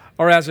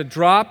are as a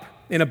drop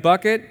in a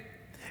bucket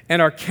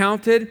and are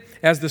counted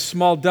as the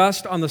small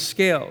dust on the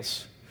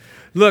scales.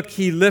 Look,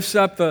 He lifts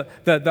up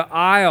the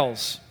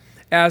isles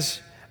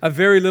as a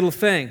very little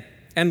thing,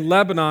 and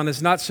Lebanon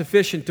is not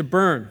sufficient to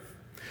burn,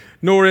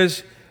 nor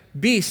is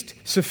beast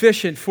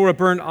sufficient for a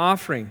burnt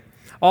offering.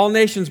 All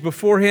nations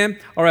before Him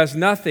are as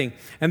nothing,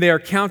 and they are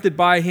counted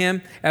by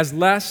Him as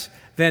less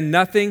than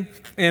nothing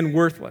and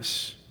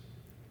worthless.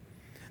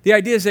 The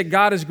idea is that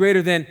God is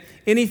greater than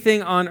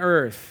anything on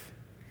earth.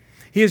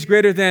 He is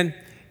greater than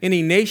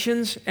any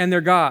nations and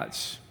their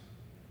gods.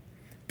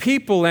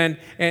 People and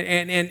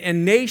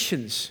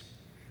nations,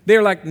 they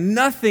are like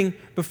nothing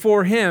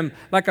before Him,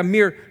 like a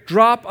mere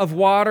drop of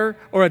water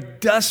or a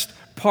dust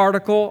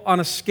particle on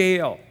a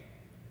scale.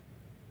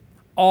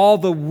 All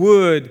the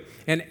wood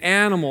and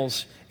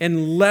animals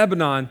in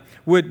Lebanon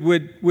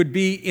would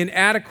be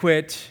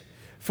inadequate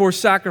for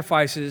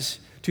sacrifices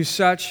to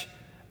such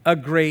a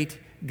great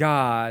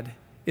God,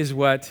 is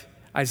what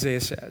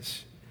Isaiah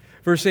says.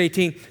 Verse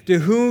 18, to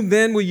whom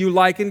then will you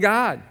liken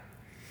God?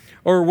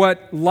 Or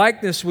what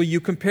likeness will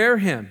you compare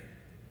Him?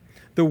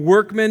 The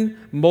workman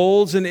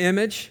molds an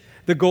image.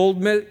 The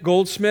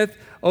goldsmith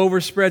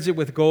overspreads it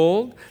with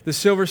gold. The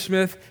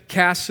silversmith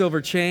casts silver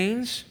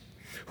chains.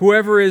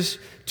 Whoever is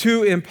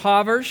too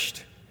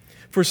impoverished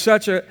for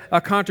such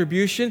a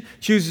contribution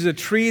chooses a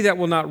tree that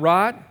will not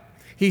rot.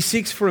 He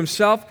seeks for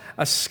himself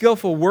a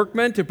skillful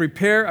workman to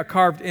prepare a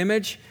carved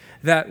image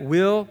that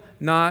will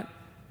not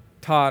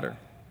totter.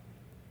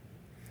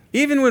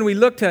 Even when we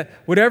look to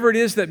whatever it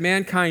is that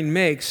mankind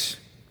makes,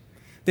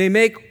 they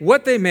make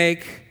what they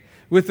make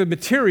with the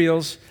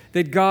materials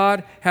that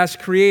God has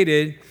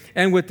created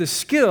and with the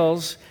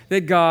skills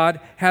that God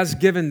has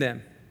given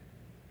them.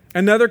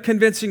 Another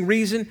convincing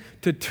reason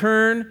to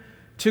turn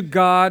to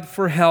God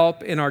for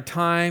help in our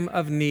time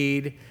of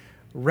need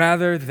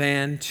rather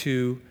than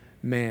to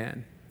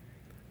man.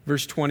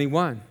 Verse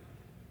 21.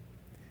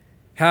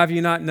 Have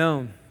you not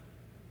known?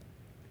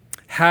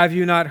 Have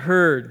you not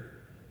heard?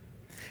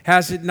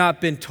 Has it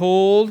not been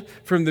told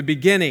from the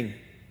beginning?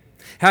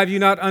 Have you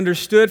not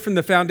understood from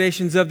the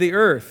foundations of the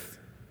earth?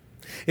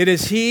 It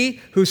is He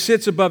who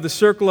sits above the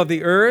circle of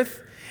the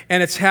earth,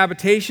 and its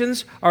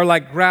habitations are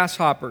like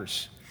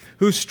grasshoppers,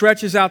 who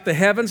stretches out the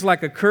heavens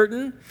like a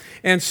curtain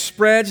and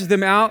spreads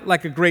them out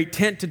like a great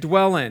tent to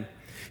dwell in.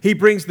 He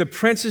brings the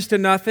princes to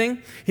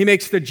nothing. He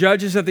makes the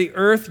judges of the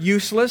earth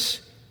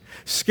useless.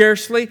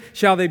 Scarcely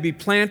shall they be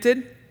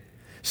planted.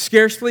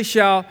 Scarcely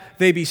shall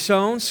they be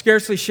sown.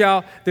 Scarcely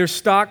shall their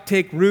stock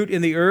take root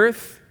in the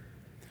earth,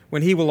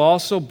 when He will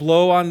also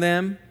blow on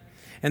them,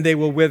 and they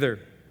will wither.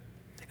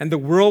 And the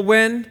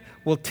whirlwind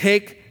will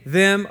take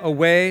them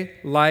away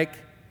like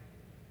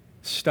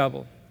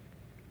stubble.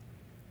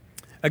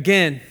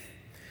 Again,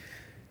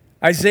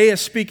 Isaiah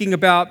speaking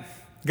about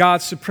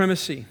God's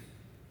supremacy.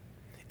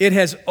 It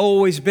has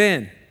always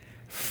been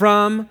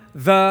from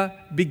the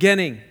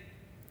beginning.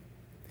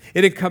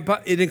 It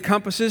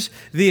encompasses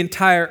the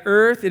entire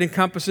earth. It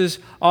encompasses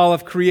all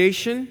of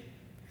creation.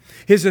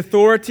 His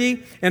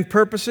authority and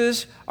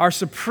purposes are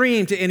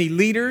supreme to any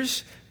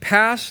leaders,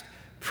 past,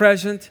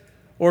 present,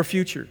 or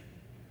future.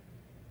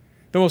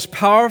 The most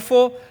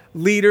powerful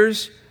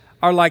leaders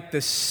are like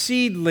the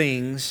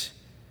seedlings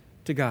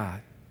to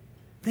God.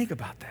 Think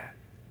about that.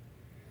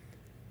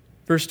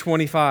 Verse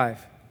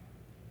 25.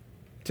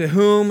 To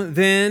whom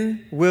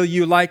then will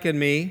you liken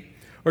me?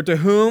 Or to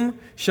whom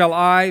shall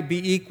I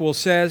be equal,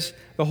 says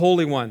the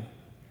Holy One.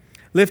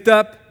 Lift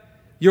up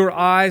your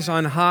eyes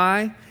on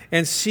high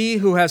and see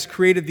who has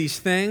created these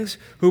things,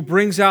 who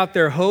brings out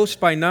their host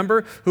by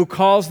number, who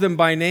calls them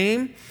by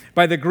name,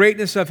 by the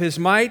greatness of His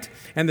might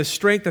and the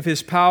strength of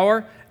His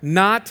power.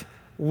 Not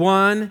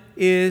one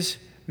is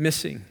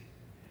missing.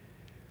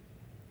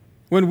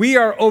 When we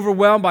are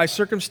overwhelmed by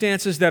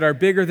circumstances that are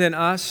bigger than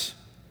us,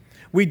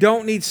 we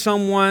don't need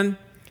someone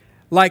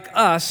like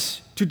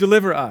us to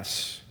deliver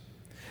us.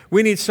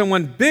 We need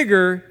someone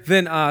bigger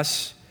than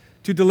us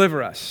to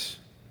deliver us.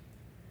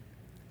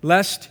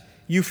 Lest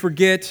you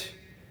forget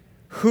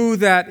who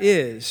that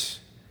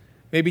is.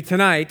 Maybe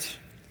tonight,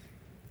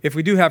 if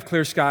we do have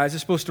clear skies, it's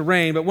supposed to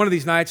rain, but one of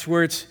these nights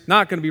where it's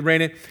not going to be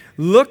raining,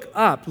 look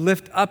up,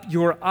 lift up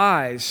your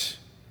eyes,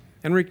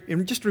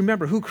 and just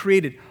remember who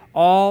created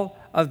all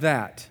of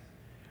that.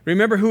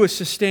 Remember who is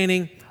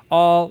sustaining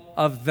all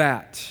of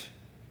that.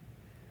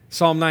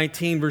 Psalm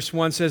 19, verse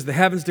 1 says, the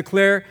heavens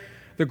declare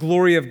the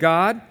glory of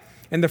God,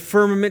 and the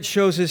firmament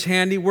shows His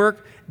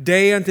handiwork.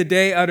 Day unto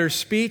day utters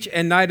speech,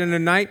 and night unto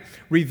night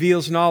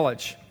reveals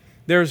knowledge.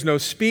 There is no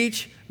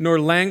speech nor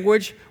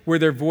language where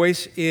their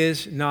voice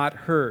is not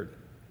heard.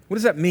 What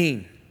does that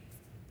mean?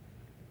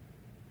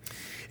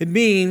 It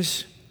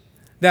means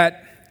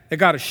that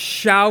God is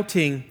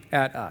shouting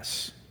at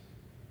us.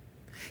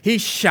 He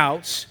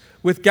shouts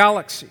with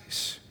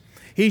galaxies.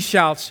 He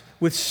shouts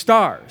with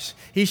stars.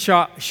 He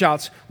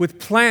shouts with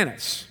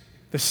planets.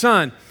 the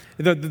sun,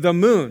 the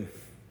moon.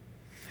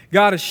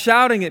 God is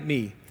shouting at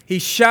me.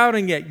 He's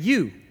shouting at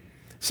you,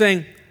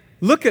 saying,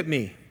 look at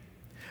me.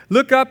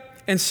 Look up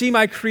and see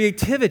my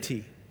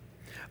creativity.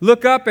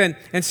 Look up and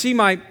see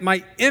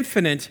my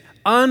infinite,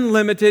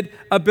 unlimited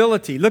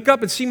ability. Look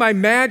up and see my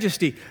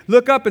majesty.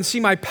 Look up and see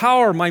my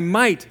power, my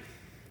might,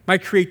 my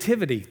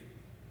creativity,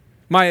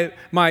 my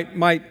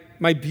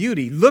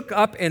beauty. Look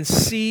up and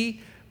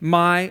see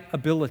my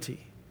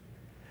ability.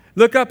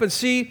 Look up and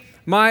see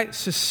my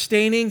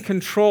sustaining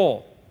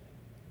control.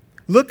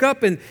 Look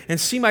up and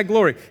see my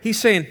glory. He's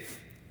saying,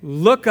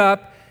 look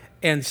up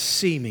and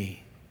see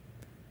me.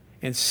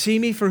 And see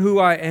me for who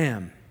I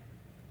am.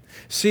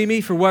 See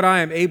me for what I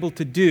am able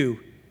to do.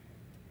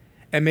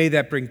 And may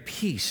that bring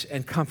peace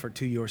and comfort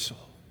to your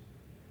soul.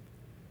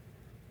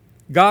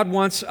 God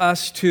wants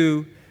us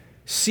to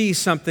see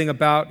something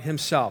about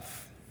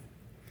Himself.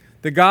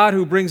 The God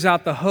who brings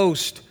out the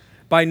host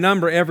by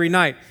number every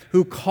night,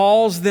 who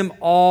calls them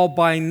all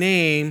by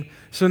name,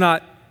 so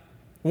not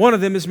one of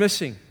them is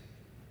missing.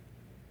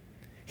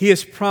 He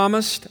has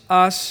promised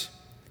us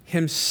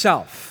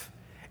Himself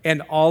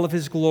and all of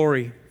His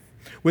glory,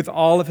 with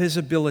all of His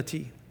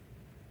ability.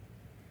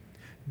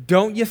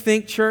 Don't you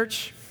think,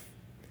 church,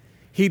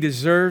 He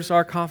deserves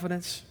our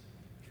confidence?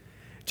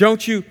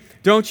 Don't you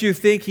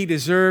think He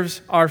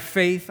deserves our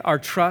faith, our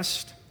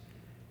trust?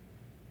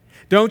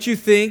 Don't you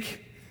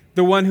think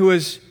the one who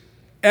is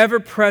ever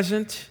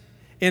present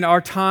in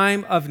our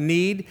time of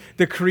need,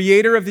 the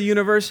creator of the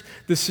universe,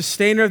 the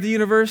sustainer of the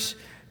universe,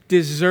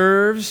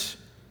 deserves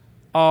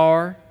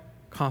our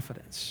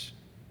confidence?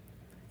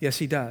 Yes,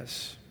 He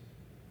does.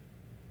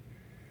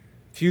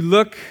 If you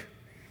look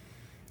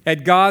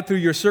at God through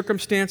your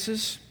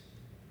circumstances,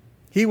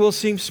 He will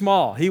seem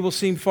small. He will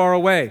seem far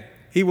away.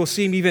 He will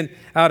seem even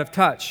out of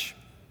touch.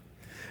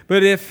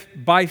 But if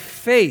by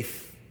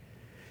faith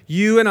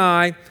you and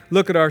I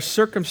look at our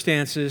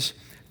circumstances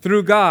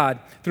through God,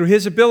 through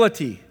His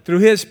ability, through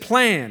His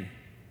plan,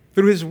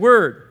 through His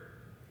word,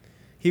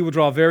 He will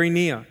draw very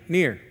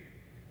near.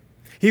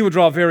 He will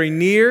draw very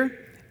near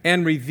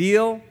and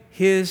reveal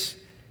His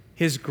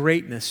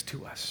greatness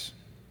to us.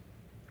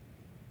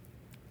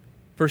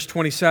 Verse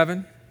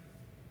 27.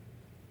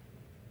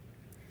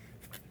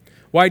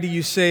 Why do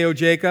you say, O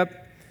Jacob,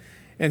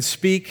 and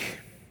speak,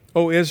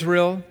 O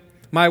Israel,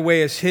 my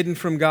way is hidden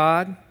from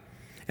God,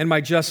 and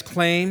my just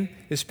claim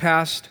is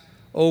passed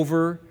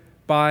over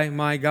by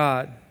my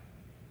God?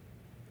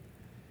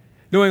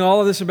 Knowing all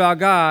of this about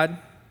God,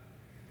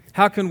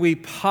 how can we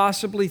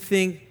possibly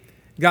think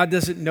God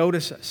doesn't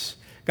notice us,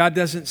 God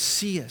doesn't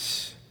see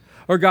us,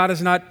 or God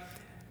is not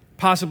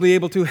possibly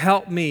able to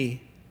help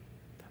me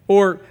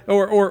or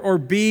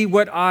be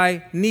what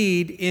I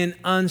need in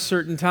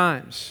uncertain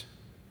times?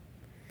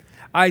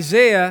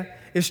 Isaiah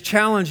is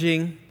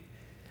challenging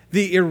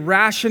the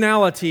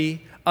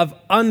irrationality of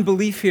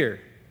unbelief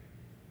here.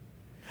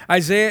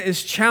 Isaiah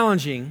is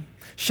challenging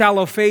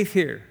shallow faith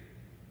here.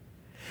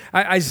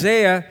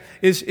 Isaiah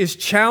is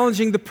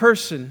challenging the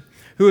person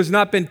who has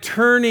not been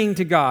turning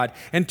to God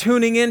and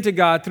tuning into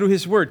God through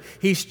His Word.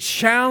 He's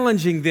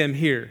challenging them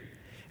here.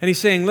 And he's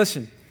saying,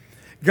 listen,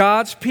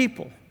 God's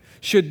people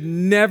should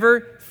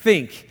never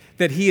think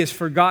that He has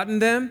forgotten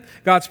them.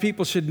 God's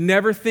people should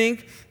never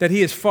think that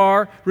He is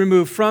far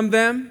removed from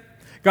them.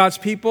 God's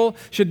people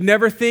should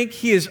never think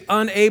He is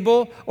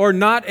unable or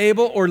not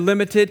able or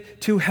limited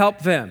to help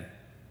them.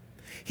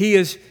 He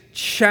is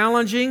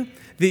challenging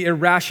the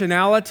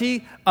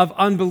irrationality of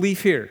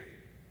unbelief here.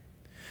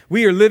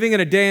 We are living in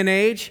a day and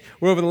age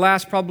where over the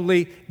last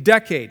probably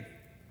decade,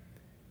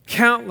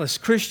 countless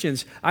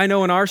Christians I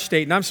know in our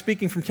state, and I'm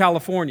speaking from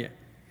California.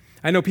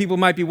 I know people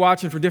might be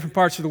watching from different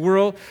parts of the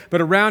world, but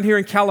around here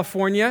in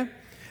California,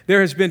 there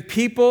has been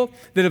people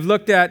that have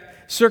looked at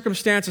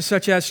circumstances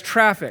such as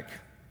traffic,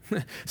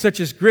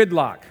 such as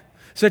gridlock,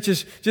 such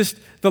as just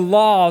the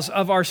laws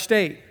of our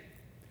state.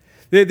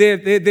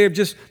 They've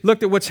just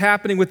looked at what's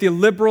happening with the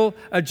liberal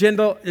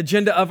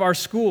agenda of our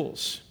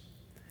schools.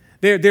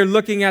 They're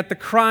looking at the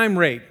crime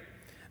rate.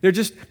 They're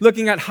just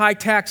looking at high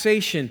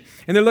taxation.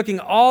 And they're looking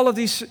at all of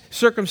these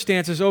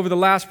circumstances over the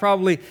last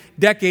probably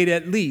decade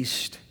at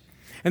least.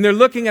 And they're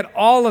looking at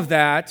all of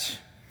that,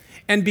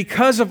 and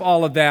because of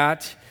all of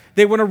that,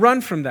 they want to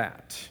run from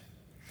that.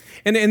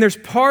 And there's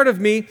part of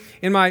me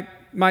in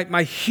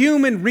my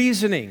human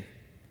reasoning.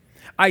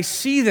 I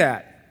see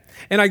that,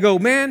 and I go,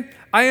 man,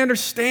 I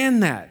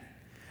understand that.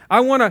 I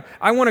want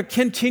to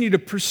continue to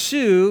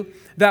pursue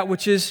that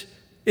which is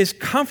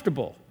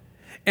comfortable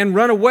and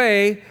run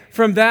away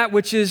from that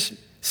which is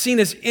seen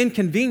as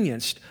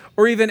inconvenienced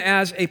or even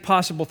as a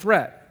possible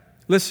threat.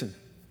 Listen.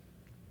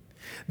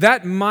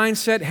 That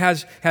mindset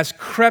has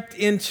crept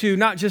into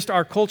not just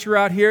our culture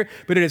out here,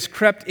 but it has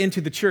crept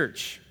into the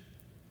church.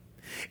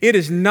 It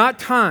is not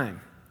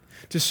time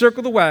to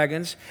circle the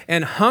wagons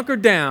and hunker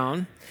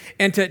down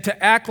and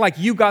to act like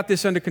you got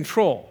this under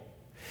control.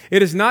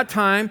 It is not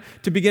time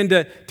to begin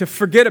to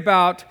forget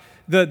about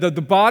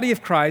the body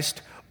of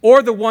Christ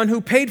or the one who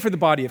paid for the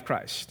body of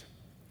Christ.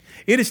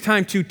 It is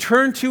time to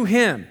turn to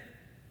Him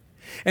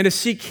and to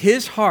seek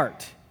His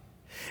heart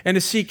and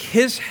to seek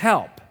His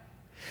help.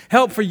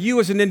 Help for you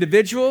as an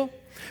individual,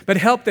 but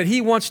help that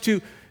He wants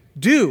to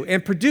do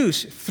and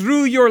produce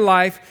through your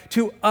life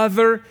to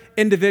other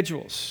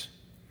individuals.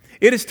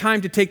 It is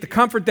time to take the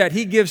comfort that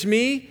He gives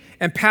me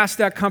and pass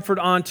that comfort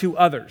on to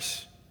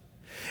others.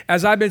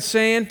 As I've been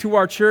saying to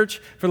our church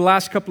for the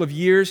last couple of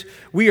years,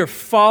 we are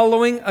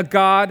following a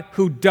God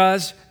who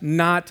does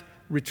not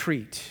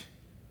retreat.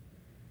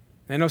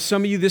 I know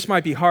some of you, this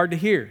might be hard to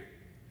hear.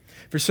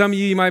 For some of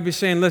you, you might be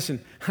saying,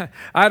 listen,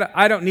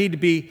 I don't need to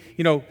be,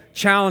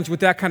 challenged with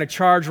that kind of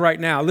charge right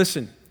now.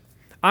 Listen,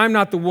 I'm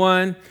not the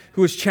one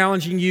who is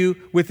challenging you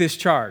with this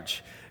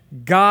charge.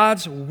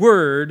 God's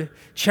Word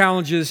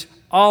challenges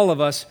all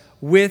of us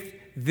with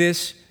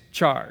this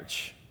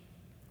charge.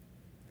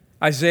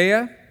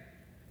 Isaiah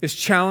is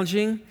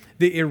challenging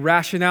the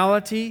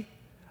irrationality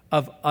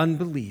of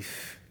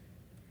unbelief.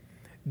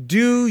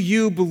 Do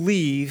you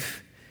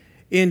believe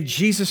in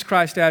Jesus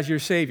Christ as your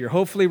Savior?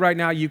 Hopefully right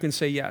now you can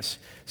say yes.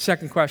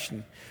 Second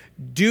question,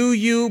 do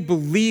you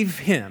believe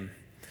Him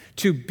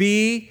to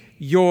be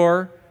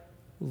your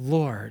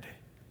Lord,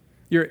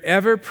 your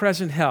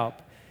ever-present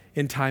help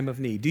in time of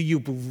need? Do you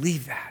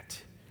believe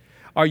that?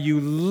 Are you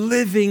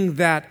living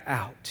that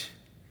out?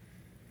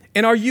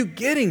 And are you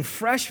getting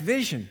fresh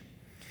vision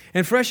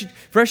and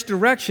fresh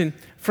direction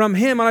from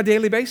Him on a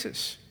daily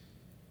basis?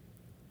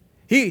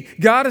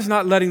 God is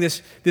not letting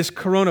this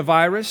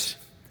coronavirus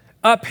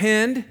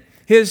upend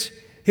His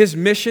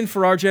mission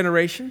for our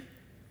generation.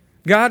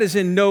 God is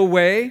in no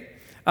way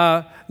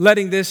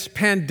letting this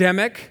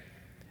pandemic,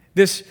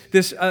 this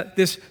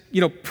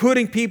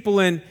putting people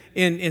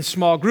in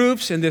small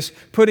groups and this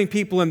putting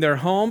people in their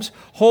homes,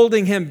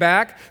 holding Him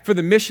back for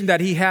the mission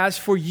that He has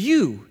for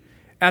you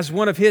as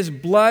one of His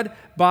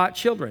blood-bought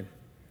children.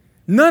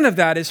 None of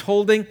that is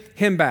holding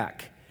Him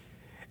back.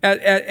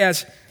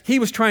 As He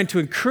was trying to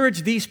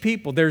encourage these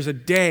people, there's a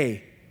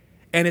day,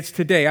 and it's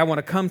today. I want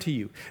to come to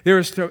you. There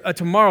is a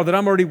tomorrow that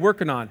I'm already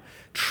working on.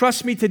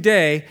 Trust me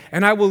today,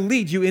 and I will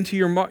lead you into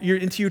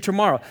your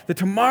tomorrow. The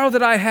tomorrow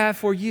that I have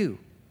for you.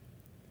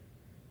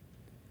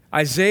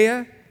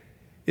 Isaiah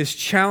is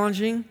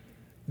challenging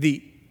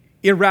the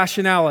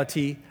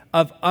irrationality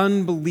of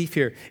unbelief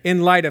here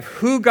in light of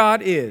who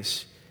God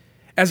is,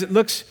 as it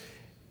looks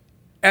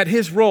at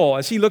His role,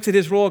 as he looks at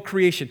His role of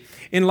creation,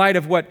 in light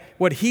of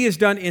what He has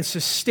done in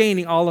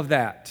sustaining all of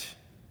that.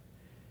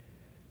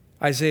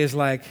 Isaiah's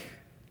like,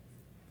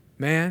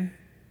 man,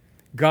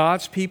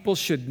 God's people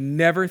should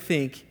never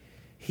think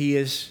He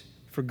has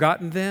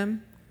forgotten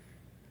them,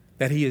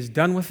 that He is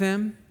done with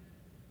them.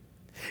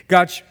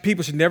 God's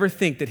people should never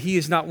think that He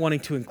is not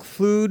wanting to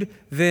include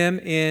them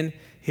in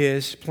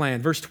His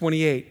plan. Verse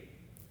 28.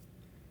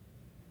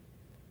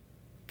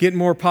 Get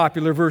more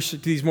popular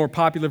verses, these more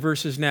popular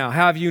verses now.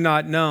 Have you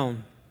not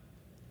known?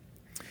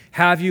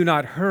 Have you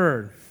not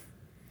heard?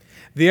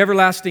 The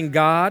everlasting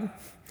God,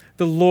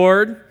 the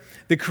Lord,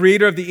 the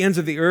creator of the ends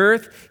of the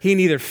earth, He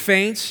neither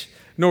faints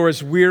nor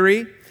is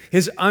weary.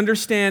 His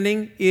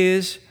understanding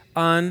is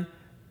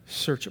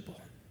unsearchable.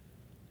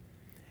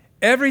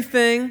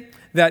 Everything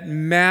that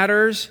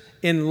matters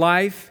in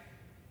life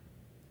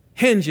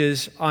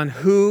hinges on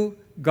who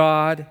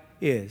God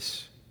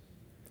is.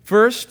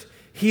 First,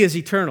 He is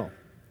eternal,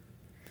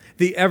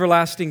 the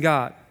everlasting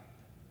God.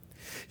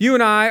 You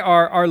and I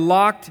are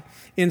locked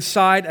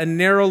inside a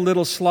narrow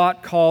little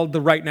slot called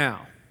the right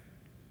now.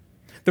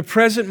 The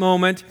present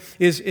moment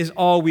is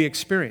all we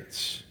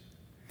experience.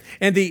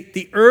 And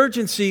the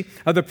urgency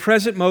of the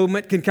present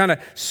moment can kind of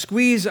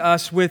squeeze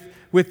us with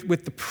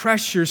the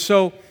pressure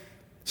so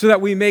that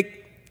we make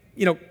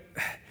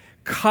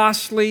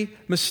costly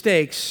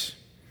mistakes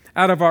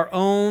out of our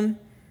own,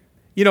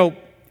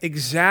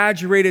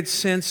 exaggerated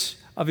sense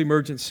of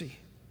emergency.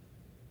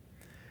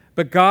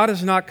 But God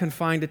is not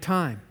confined to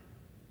time.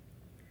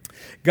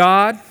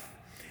 God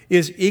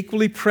is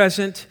equally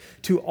present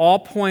to all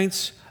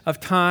points of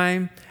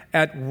time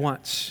at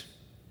once.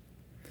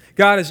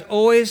 God is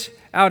always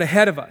out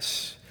ahead of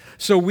us,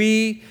 so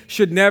we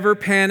should never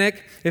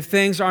panic if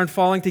things aren't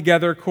falling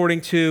together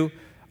according to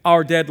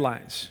our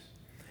deadlines.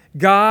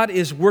 God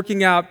is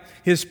working out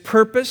His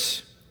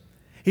purpose.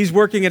 He's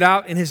working it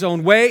out in His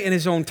own way, in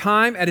His own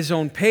time, at His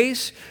own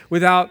pace,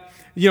 without,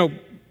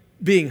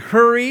 being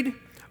hurried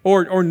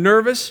or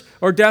nervous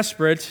or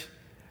desperate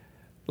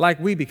like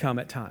we become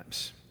at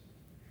times.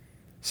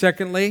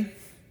 Secondly,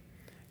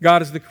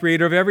 God is the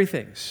creator of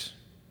everything.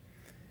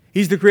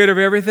 He's the creator of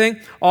everything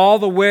all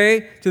the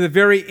way to the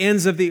very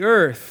ends of the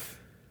earth.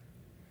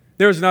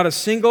 There is not a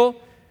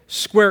single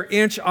square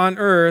inch on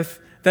earth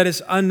that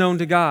is unknown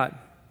to God.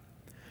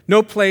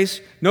 No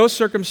place, no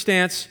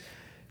circumstance,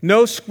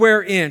 no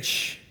square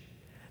inch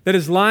that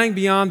is lying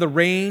beyond the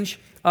range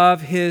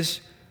of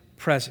His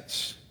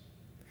presence.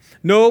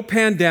 No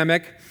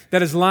pandemic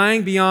that is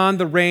lying beyond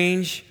the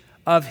range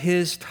of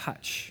His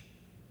touch.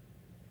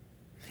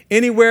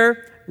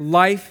 Anywhere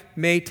life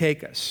may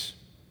take us,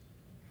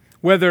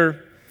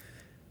 whether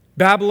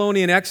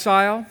Babylonian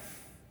exile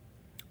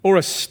or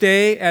a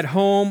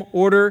stay-at-home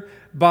order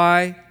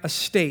by a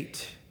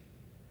state,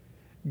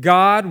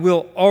 God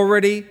will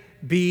already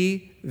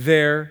be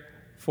there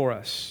for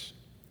us.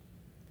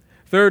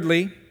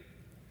 Thirdly,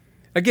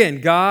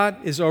 again, God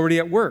is already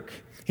at work.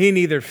 He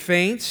neither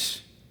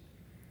faints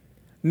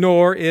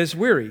nor is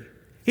weary.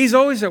 He's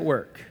always at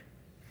work.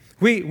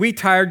 We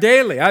tire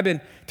daily. I've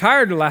been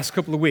tired the last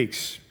couple of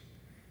weeks.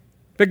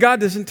 But God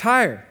doesn't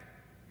tire.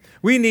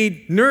 We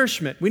need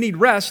nourishment. We need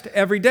rest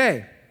every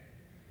day.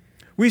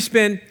 We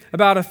spend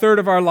about a third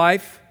of our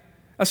life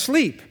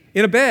asleep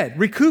in a bed,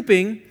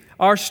 recouping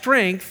our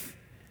strength,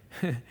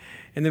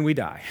 and then we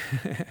die.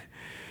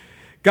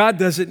 God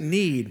doesn't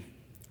need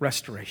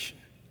restoration.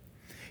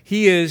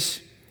 He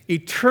is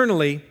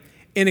eternally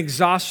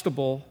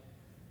inexhaustible.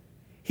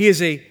 He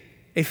is a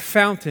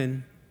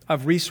fountain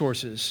of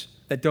resources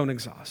that don't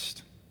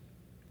exhaust.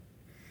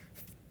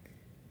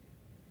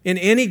 In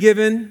any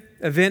given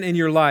event in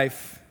your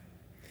life,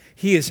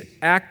 He is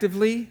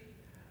actively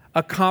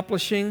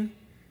accomplishing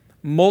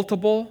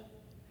multiple,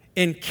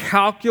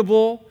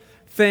 incalculable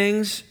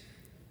things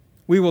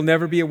we will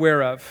never be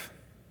aware of.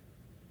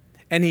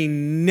 And He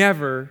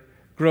never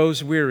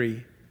grows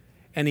weary,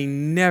 and He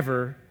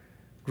never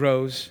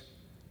grows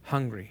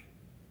hungry.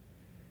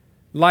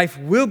 Life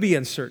will be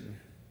uncertain.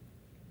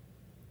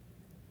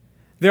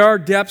 There are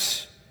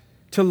depths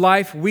to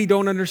life we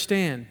don't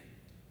understand.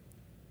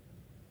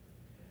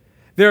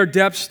 There are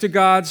depths to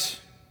God's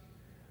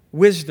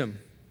wisdom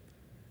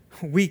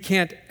we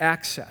can't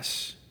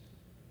access.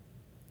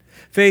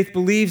 Faith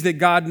believes that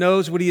God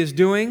knows what He is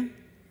doing,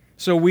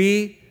 so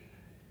we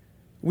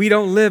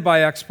don't live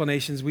by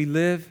explanations. We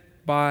live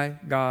by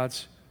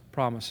God's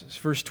promises.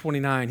 Verse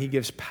 29, He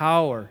gives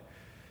power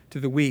to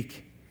the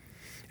weak,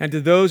 and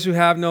to those who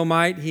have no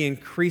might, He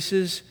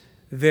increases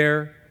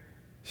their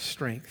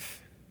strength.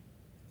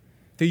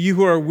 To you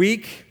who are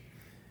weak,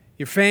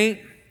 you're faint,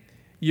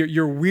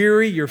 you're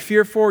weary, you're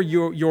fearful,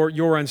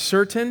 you're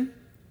uncertain,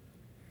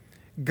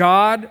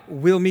 God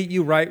will meet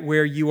you right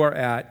where you are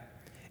at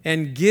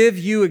and give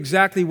you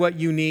exactly what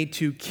you need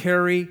to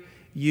carry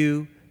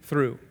you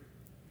through.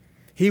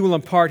 He will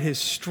impart His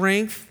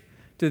strength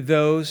to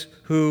those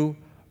who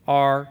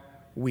are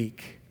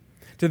weak,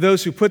 to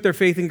those who put their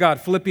faith in God.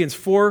 Philippians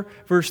 4,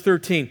 verse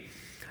 13,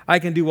 I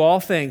can do all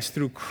things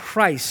through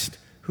Christ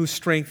who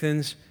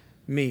strengthens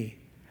me.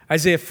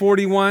 Isaiah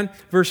 41,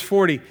 verse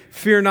 40,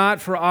 fear not,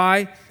 for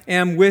I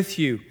am with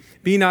you.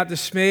 Be not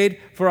dismayed,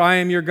 for I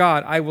am your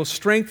God. I will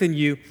strengthen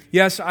you.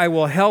 Yes, I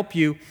will help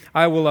you.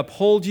 I will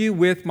uphold you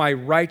with my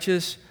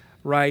righteous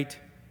right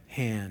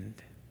hand.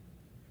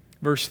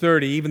 Verse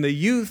 30, even the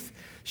youth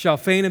shall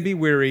faint and be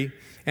weary,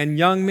 and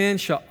young men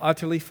shall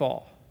utterly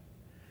fall.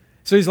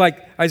 So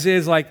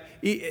Isaiah's like,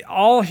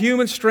 all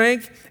human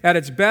strength at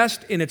its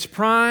best, in its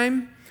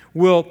prime,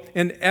 will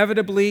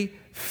inevitably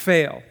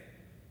fail.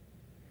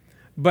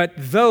 But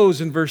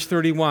those, in verse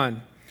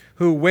 31,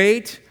 who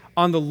wait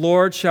on the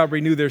Lord shall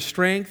renew their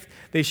strength.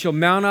 They shall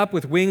mount up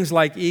with wings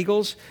like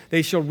eagles.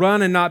 They shall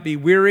run and not be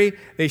weary.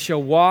 They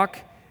shall walk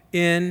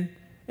in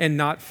and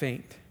not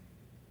faint.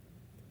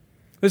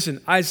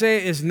 Listen,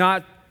 Isaiah is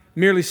not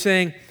merely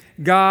saying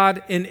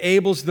God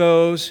enables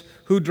those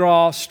who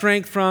draw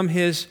strength from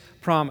His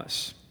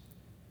promise.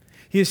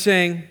 He is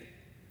saying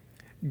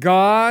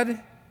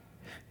God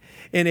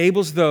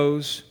enables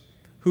those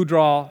who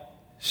draw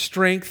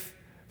strength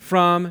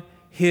from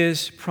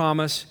His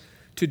promise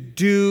to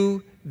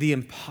do the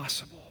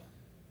impossible.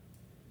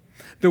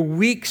 The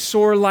weak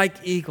soar like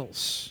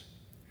eagles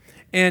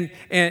and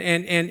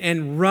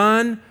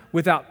run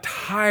without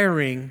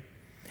tiring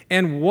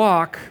and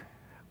walk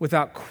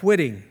without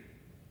quitting.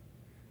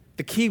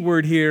 The key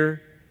word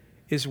here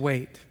is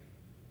wait.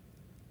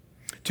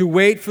 To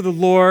wait for the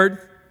Lord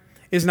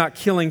is not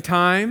killing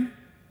time.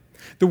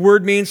 The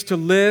word means to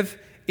live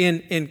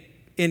in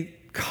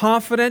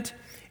confident,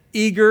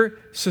 eager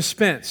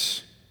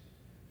suspense.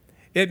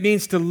 It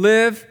means to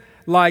live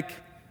like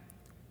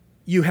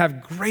you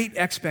have great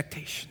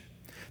expectation,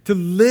 to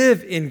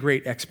live in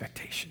great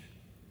expectation.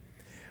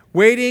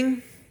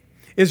 Waiting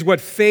is what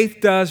faith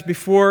does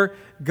before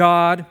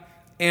God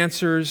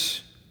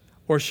answers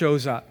or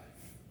shows up.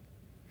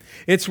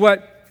 It's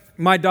what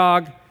my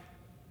dog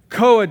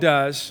Koa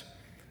does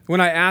when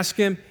I ask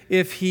him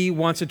if he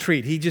wants a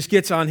treat. He just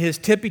gets on his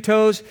tippy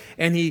toes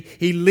and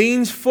he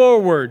leans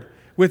forward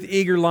with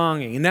eager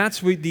longing. And that's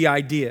the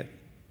idea.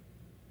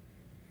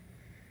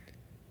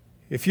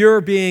 If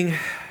you're being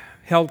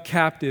held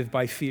captive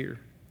by fear,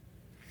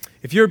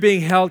 if you're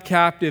being held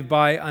captive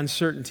by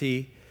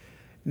uncertainty,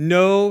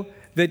 know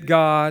that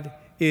God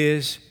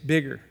is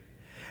bigger.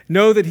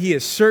 Know that He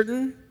is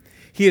certain.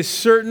 He is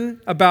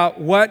certain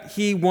about what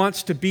He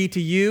wants to be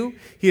to you.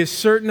 He is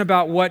certain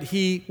about what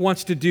He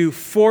wants to do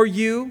for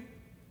you.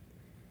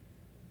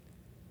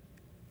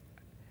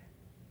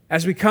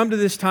 As we come to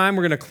this time,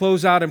 we're going to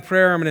close out in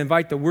prayer. I'm going to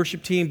invite the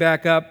worship team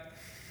back up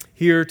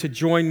here to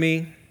join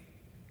me.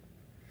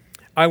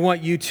 I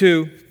want you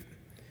to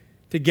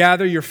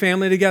gather your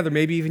family together,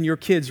 maybe even your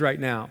kids right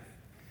now.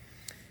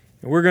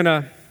 And we're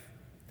going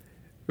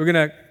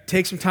to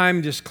take some time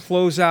and just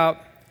close out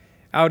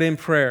in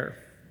prayer.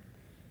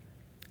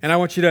 And I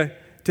want you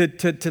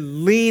to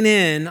lean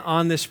in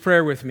on this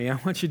prayer with me. I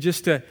want you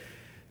just to,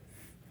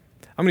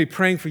 I'm going to be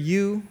praying for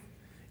you.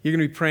 You're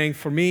going to be praying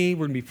for me.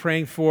 We're going to be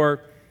praying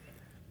for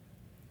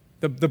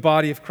the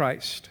body of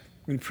Christ.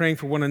 We're going to be praying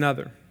for one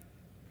another.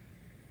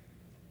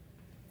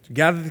 So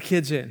gather the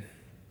kids in.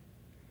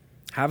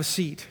 Have a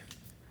seat.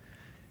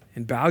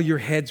 And bow your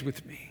heads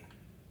with me.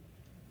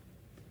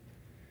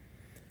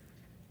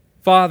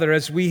 Father,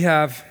 as we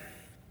have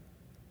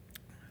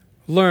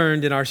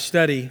learned in our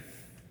study,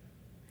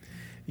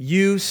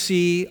 you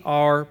see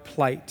our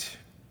plight.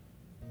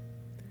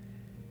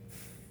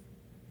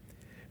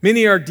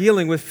 Many are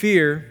dealing with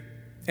fear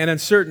and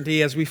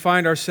uncertainty as we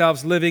find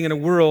ourselves living in a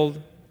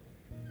world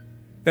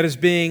that is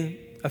being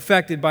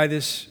affected by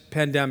this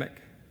pandemic.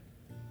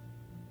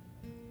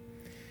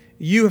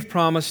 You have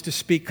promised to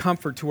speak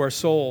comfort to our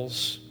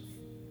souls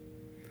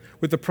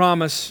with the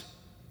promise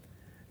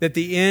that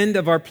the end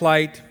of our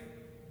plight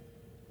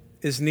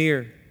is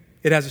near.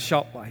 It has a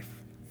shelf life.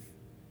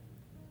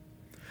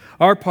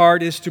 Our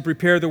part is to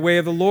prepare the way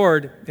of the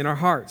Lord in our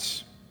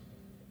hearts.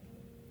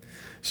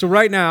 So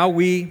right now,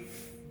 we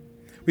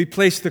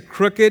place the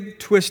crooked,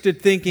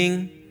 twisted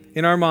thinking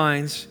in our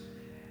minds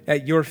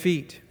at your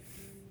feet.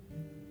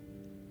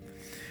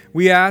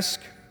 We ask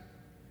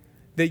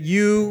that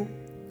you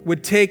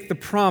would take the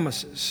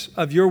promises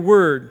of your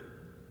word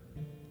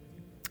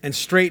and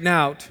straighten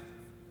out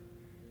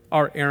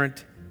our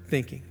errant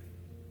thinking.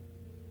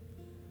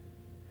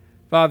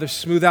 Father,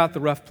 smooth out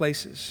the rough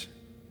places,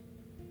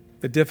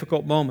 the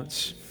difficult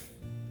moments,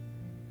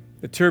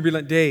 the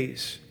turbulent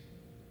days,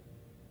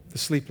 the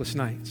sleepless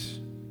nights.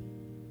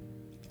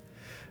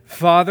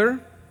 Father,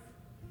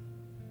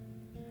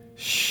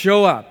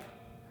 show up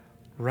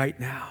right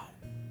now.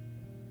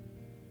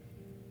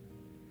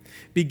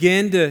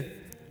 Begin to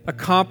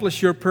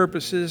accomplish your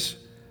purposes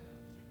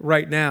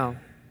right now.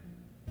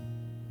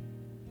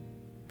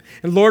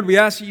 And Lord, we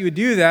ask that you would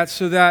do that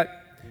so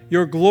that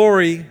your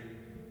glory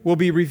will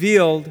be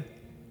revealed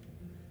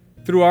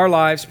through our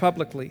lives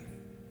publicly.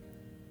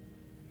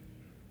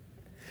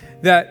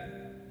 That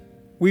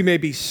we may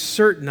be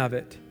certain of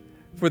it,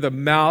 for the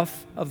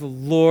mouth of the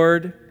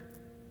Lord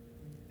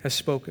has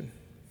spoken.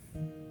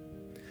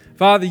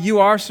 Father, you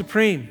are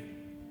supreme.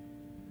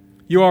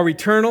 You are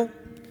eternal.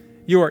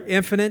 You are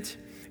infinite.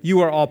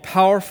 You are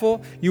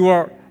all-powerful. You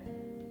are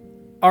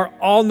our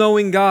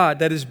all-knowing God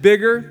that is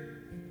bigger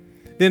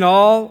than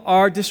all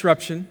our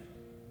disruption,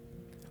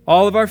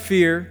 all of our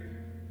fear,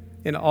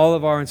 and all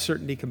of our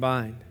uncertainty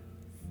combined.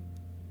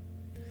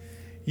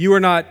 You are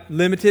not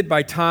limited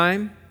by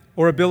time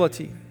or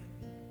ability.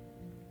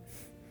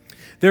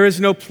 There is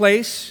no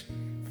place,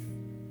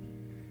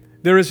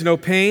 there is no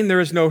pain, there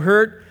is no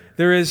hurt,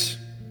 there is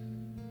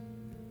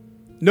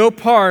no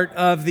part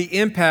of the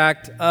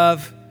impact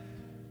of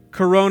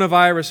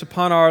coronavirus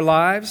upon our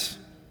lives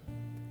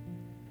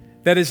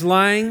that is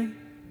lying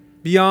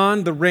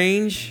beyond the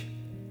range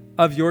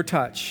of your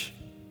touch,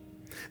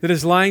 that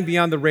is lying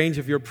beyond the range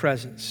of your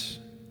presence.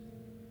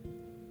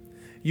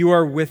 You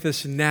are with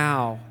us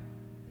now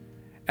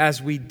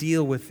as we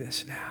deal with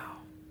this now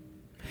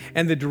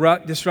and the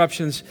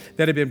disruptions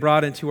that have been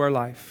brought into our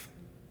life.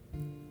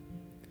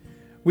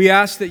 We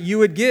ask that you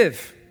would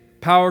give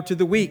power to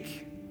the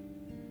weak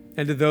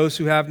and to those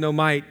who have no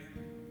might.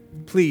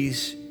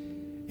 Please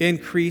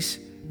increase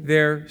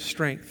their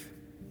strength.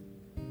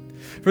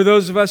 For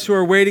those of us who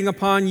are waiting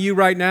upon you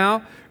right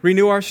now,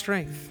 renew our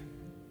strength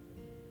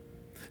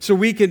so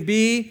we can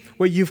be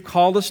what you've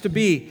called us to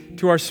be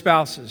to our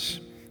spouses,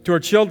 to our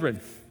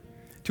children,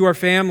 to our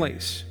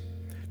families,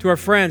 to our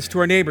friends, to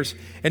our neighbors,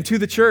 and to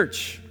the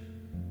church.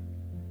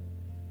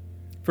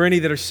 For any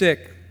that are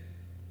sick,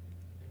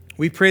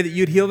 we pray that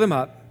you'd heal them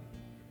up.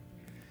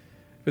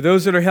 For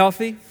those that are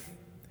healthy,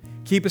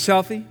 keep us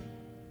healthy.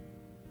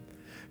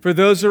 For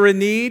those that are in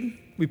need,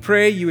 we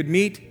pray you would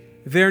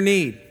meet their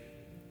need.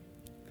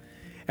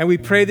 And we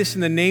pray this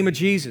in the name of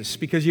Jesus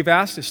because you've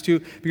asked us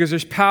to, because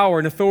there's power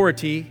and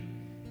authority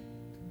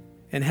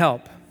and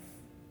help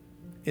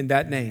in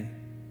that name.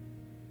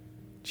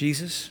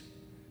 Jesus,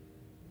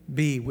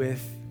 be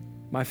with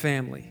my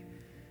family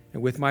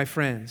and with my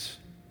friends,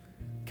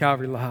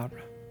 Calvary La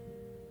Habra.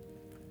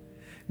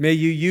 May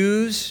you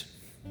use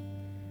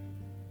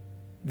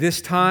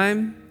this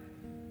time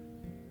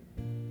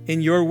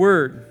in your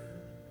word,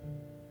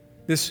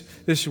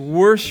 this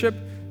worship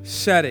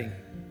setting,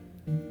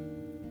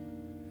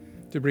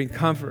 to bring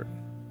comfort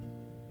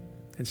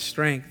and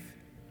strength.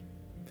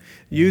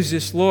 Use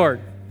this, Lord,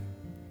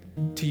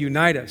 to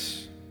unite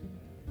us,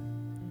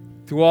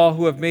 to all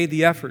who have made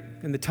the effort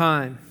and the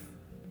time.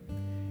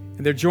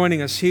 And they're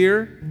joining us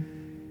here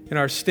in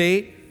our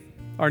state,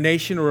 our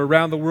nation, or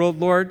around the world,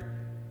 Lord.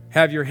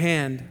 Have your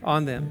hand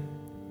on them.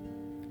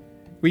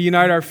 We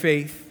unite our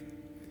faith.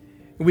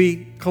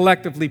 We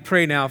collectively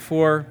pray now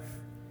for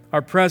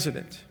our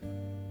president,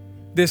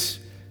 this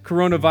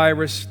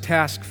coronavirus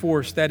task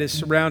force that is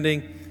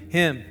surrounding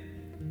him.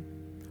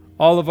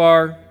 All of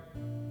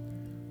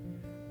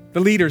the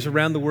leaders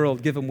around the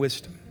world, give them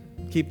wisdom.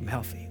 Keep them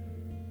healthy.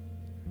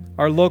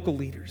 Our local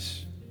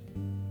leaders.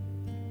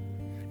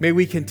 May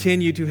we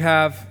continue to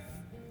have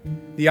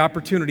the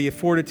opportunity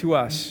afforded to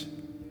us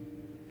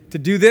to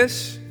do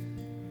this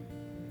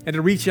and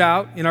to reach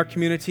out in our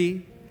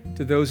community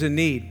to those in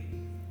need.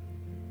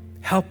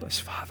 Help us,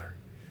 Father.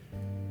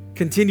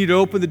 Continue to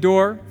open the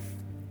door,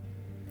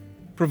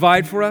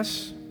 provide for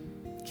us,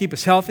 keep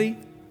us healthy,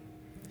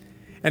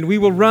 and we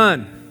will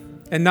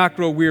run and not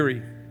grow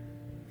weary.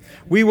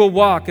 We will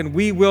walk and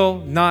we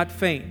will not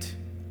faint.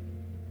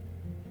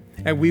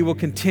 And we will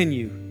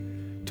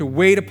continue to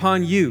wait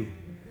upon you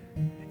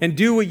and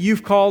do what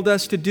you've called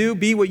us to do,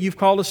 be what you've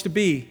called us to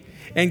be,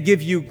 and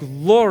give you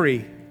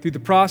glory through the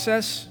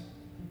process.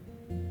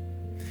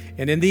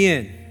 And in the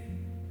end,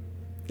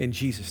 in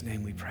Jesus'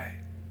 name we pray.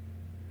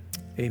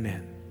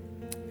 Amen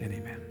and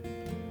amen.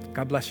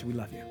 God bless you. We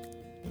love you.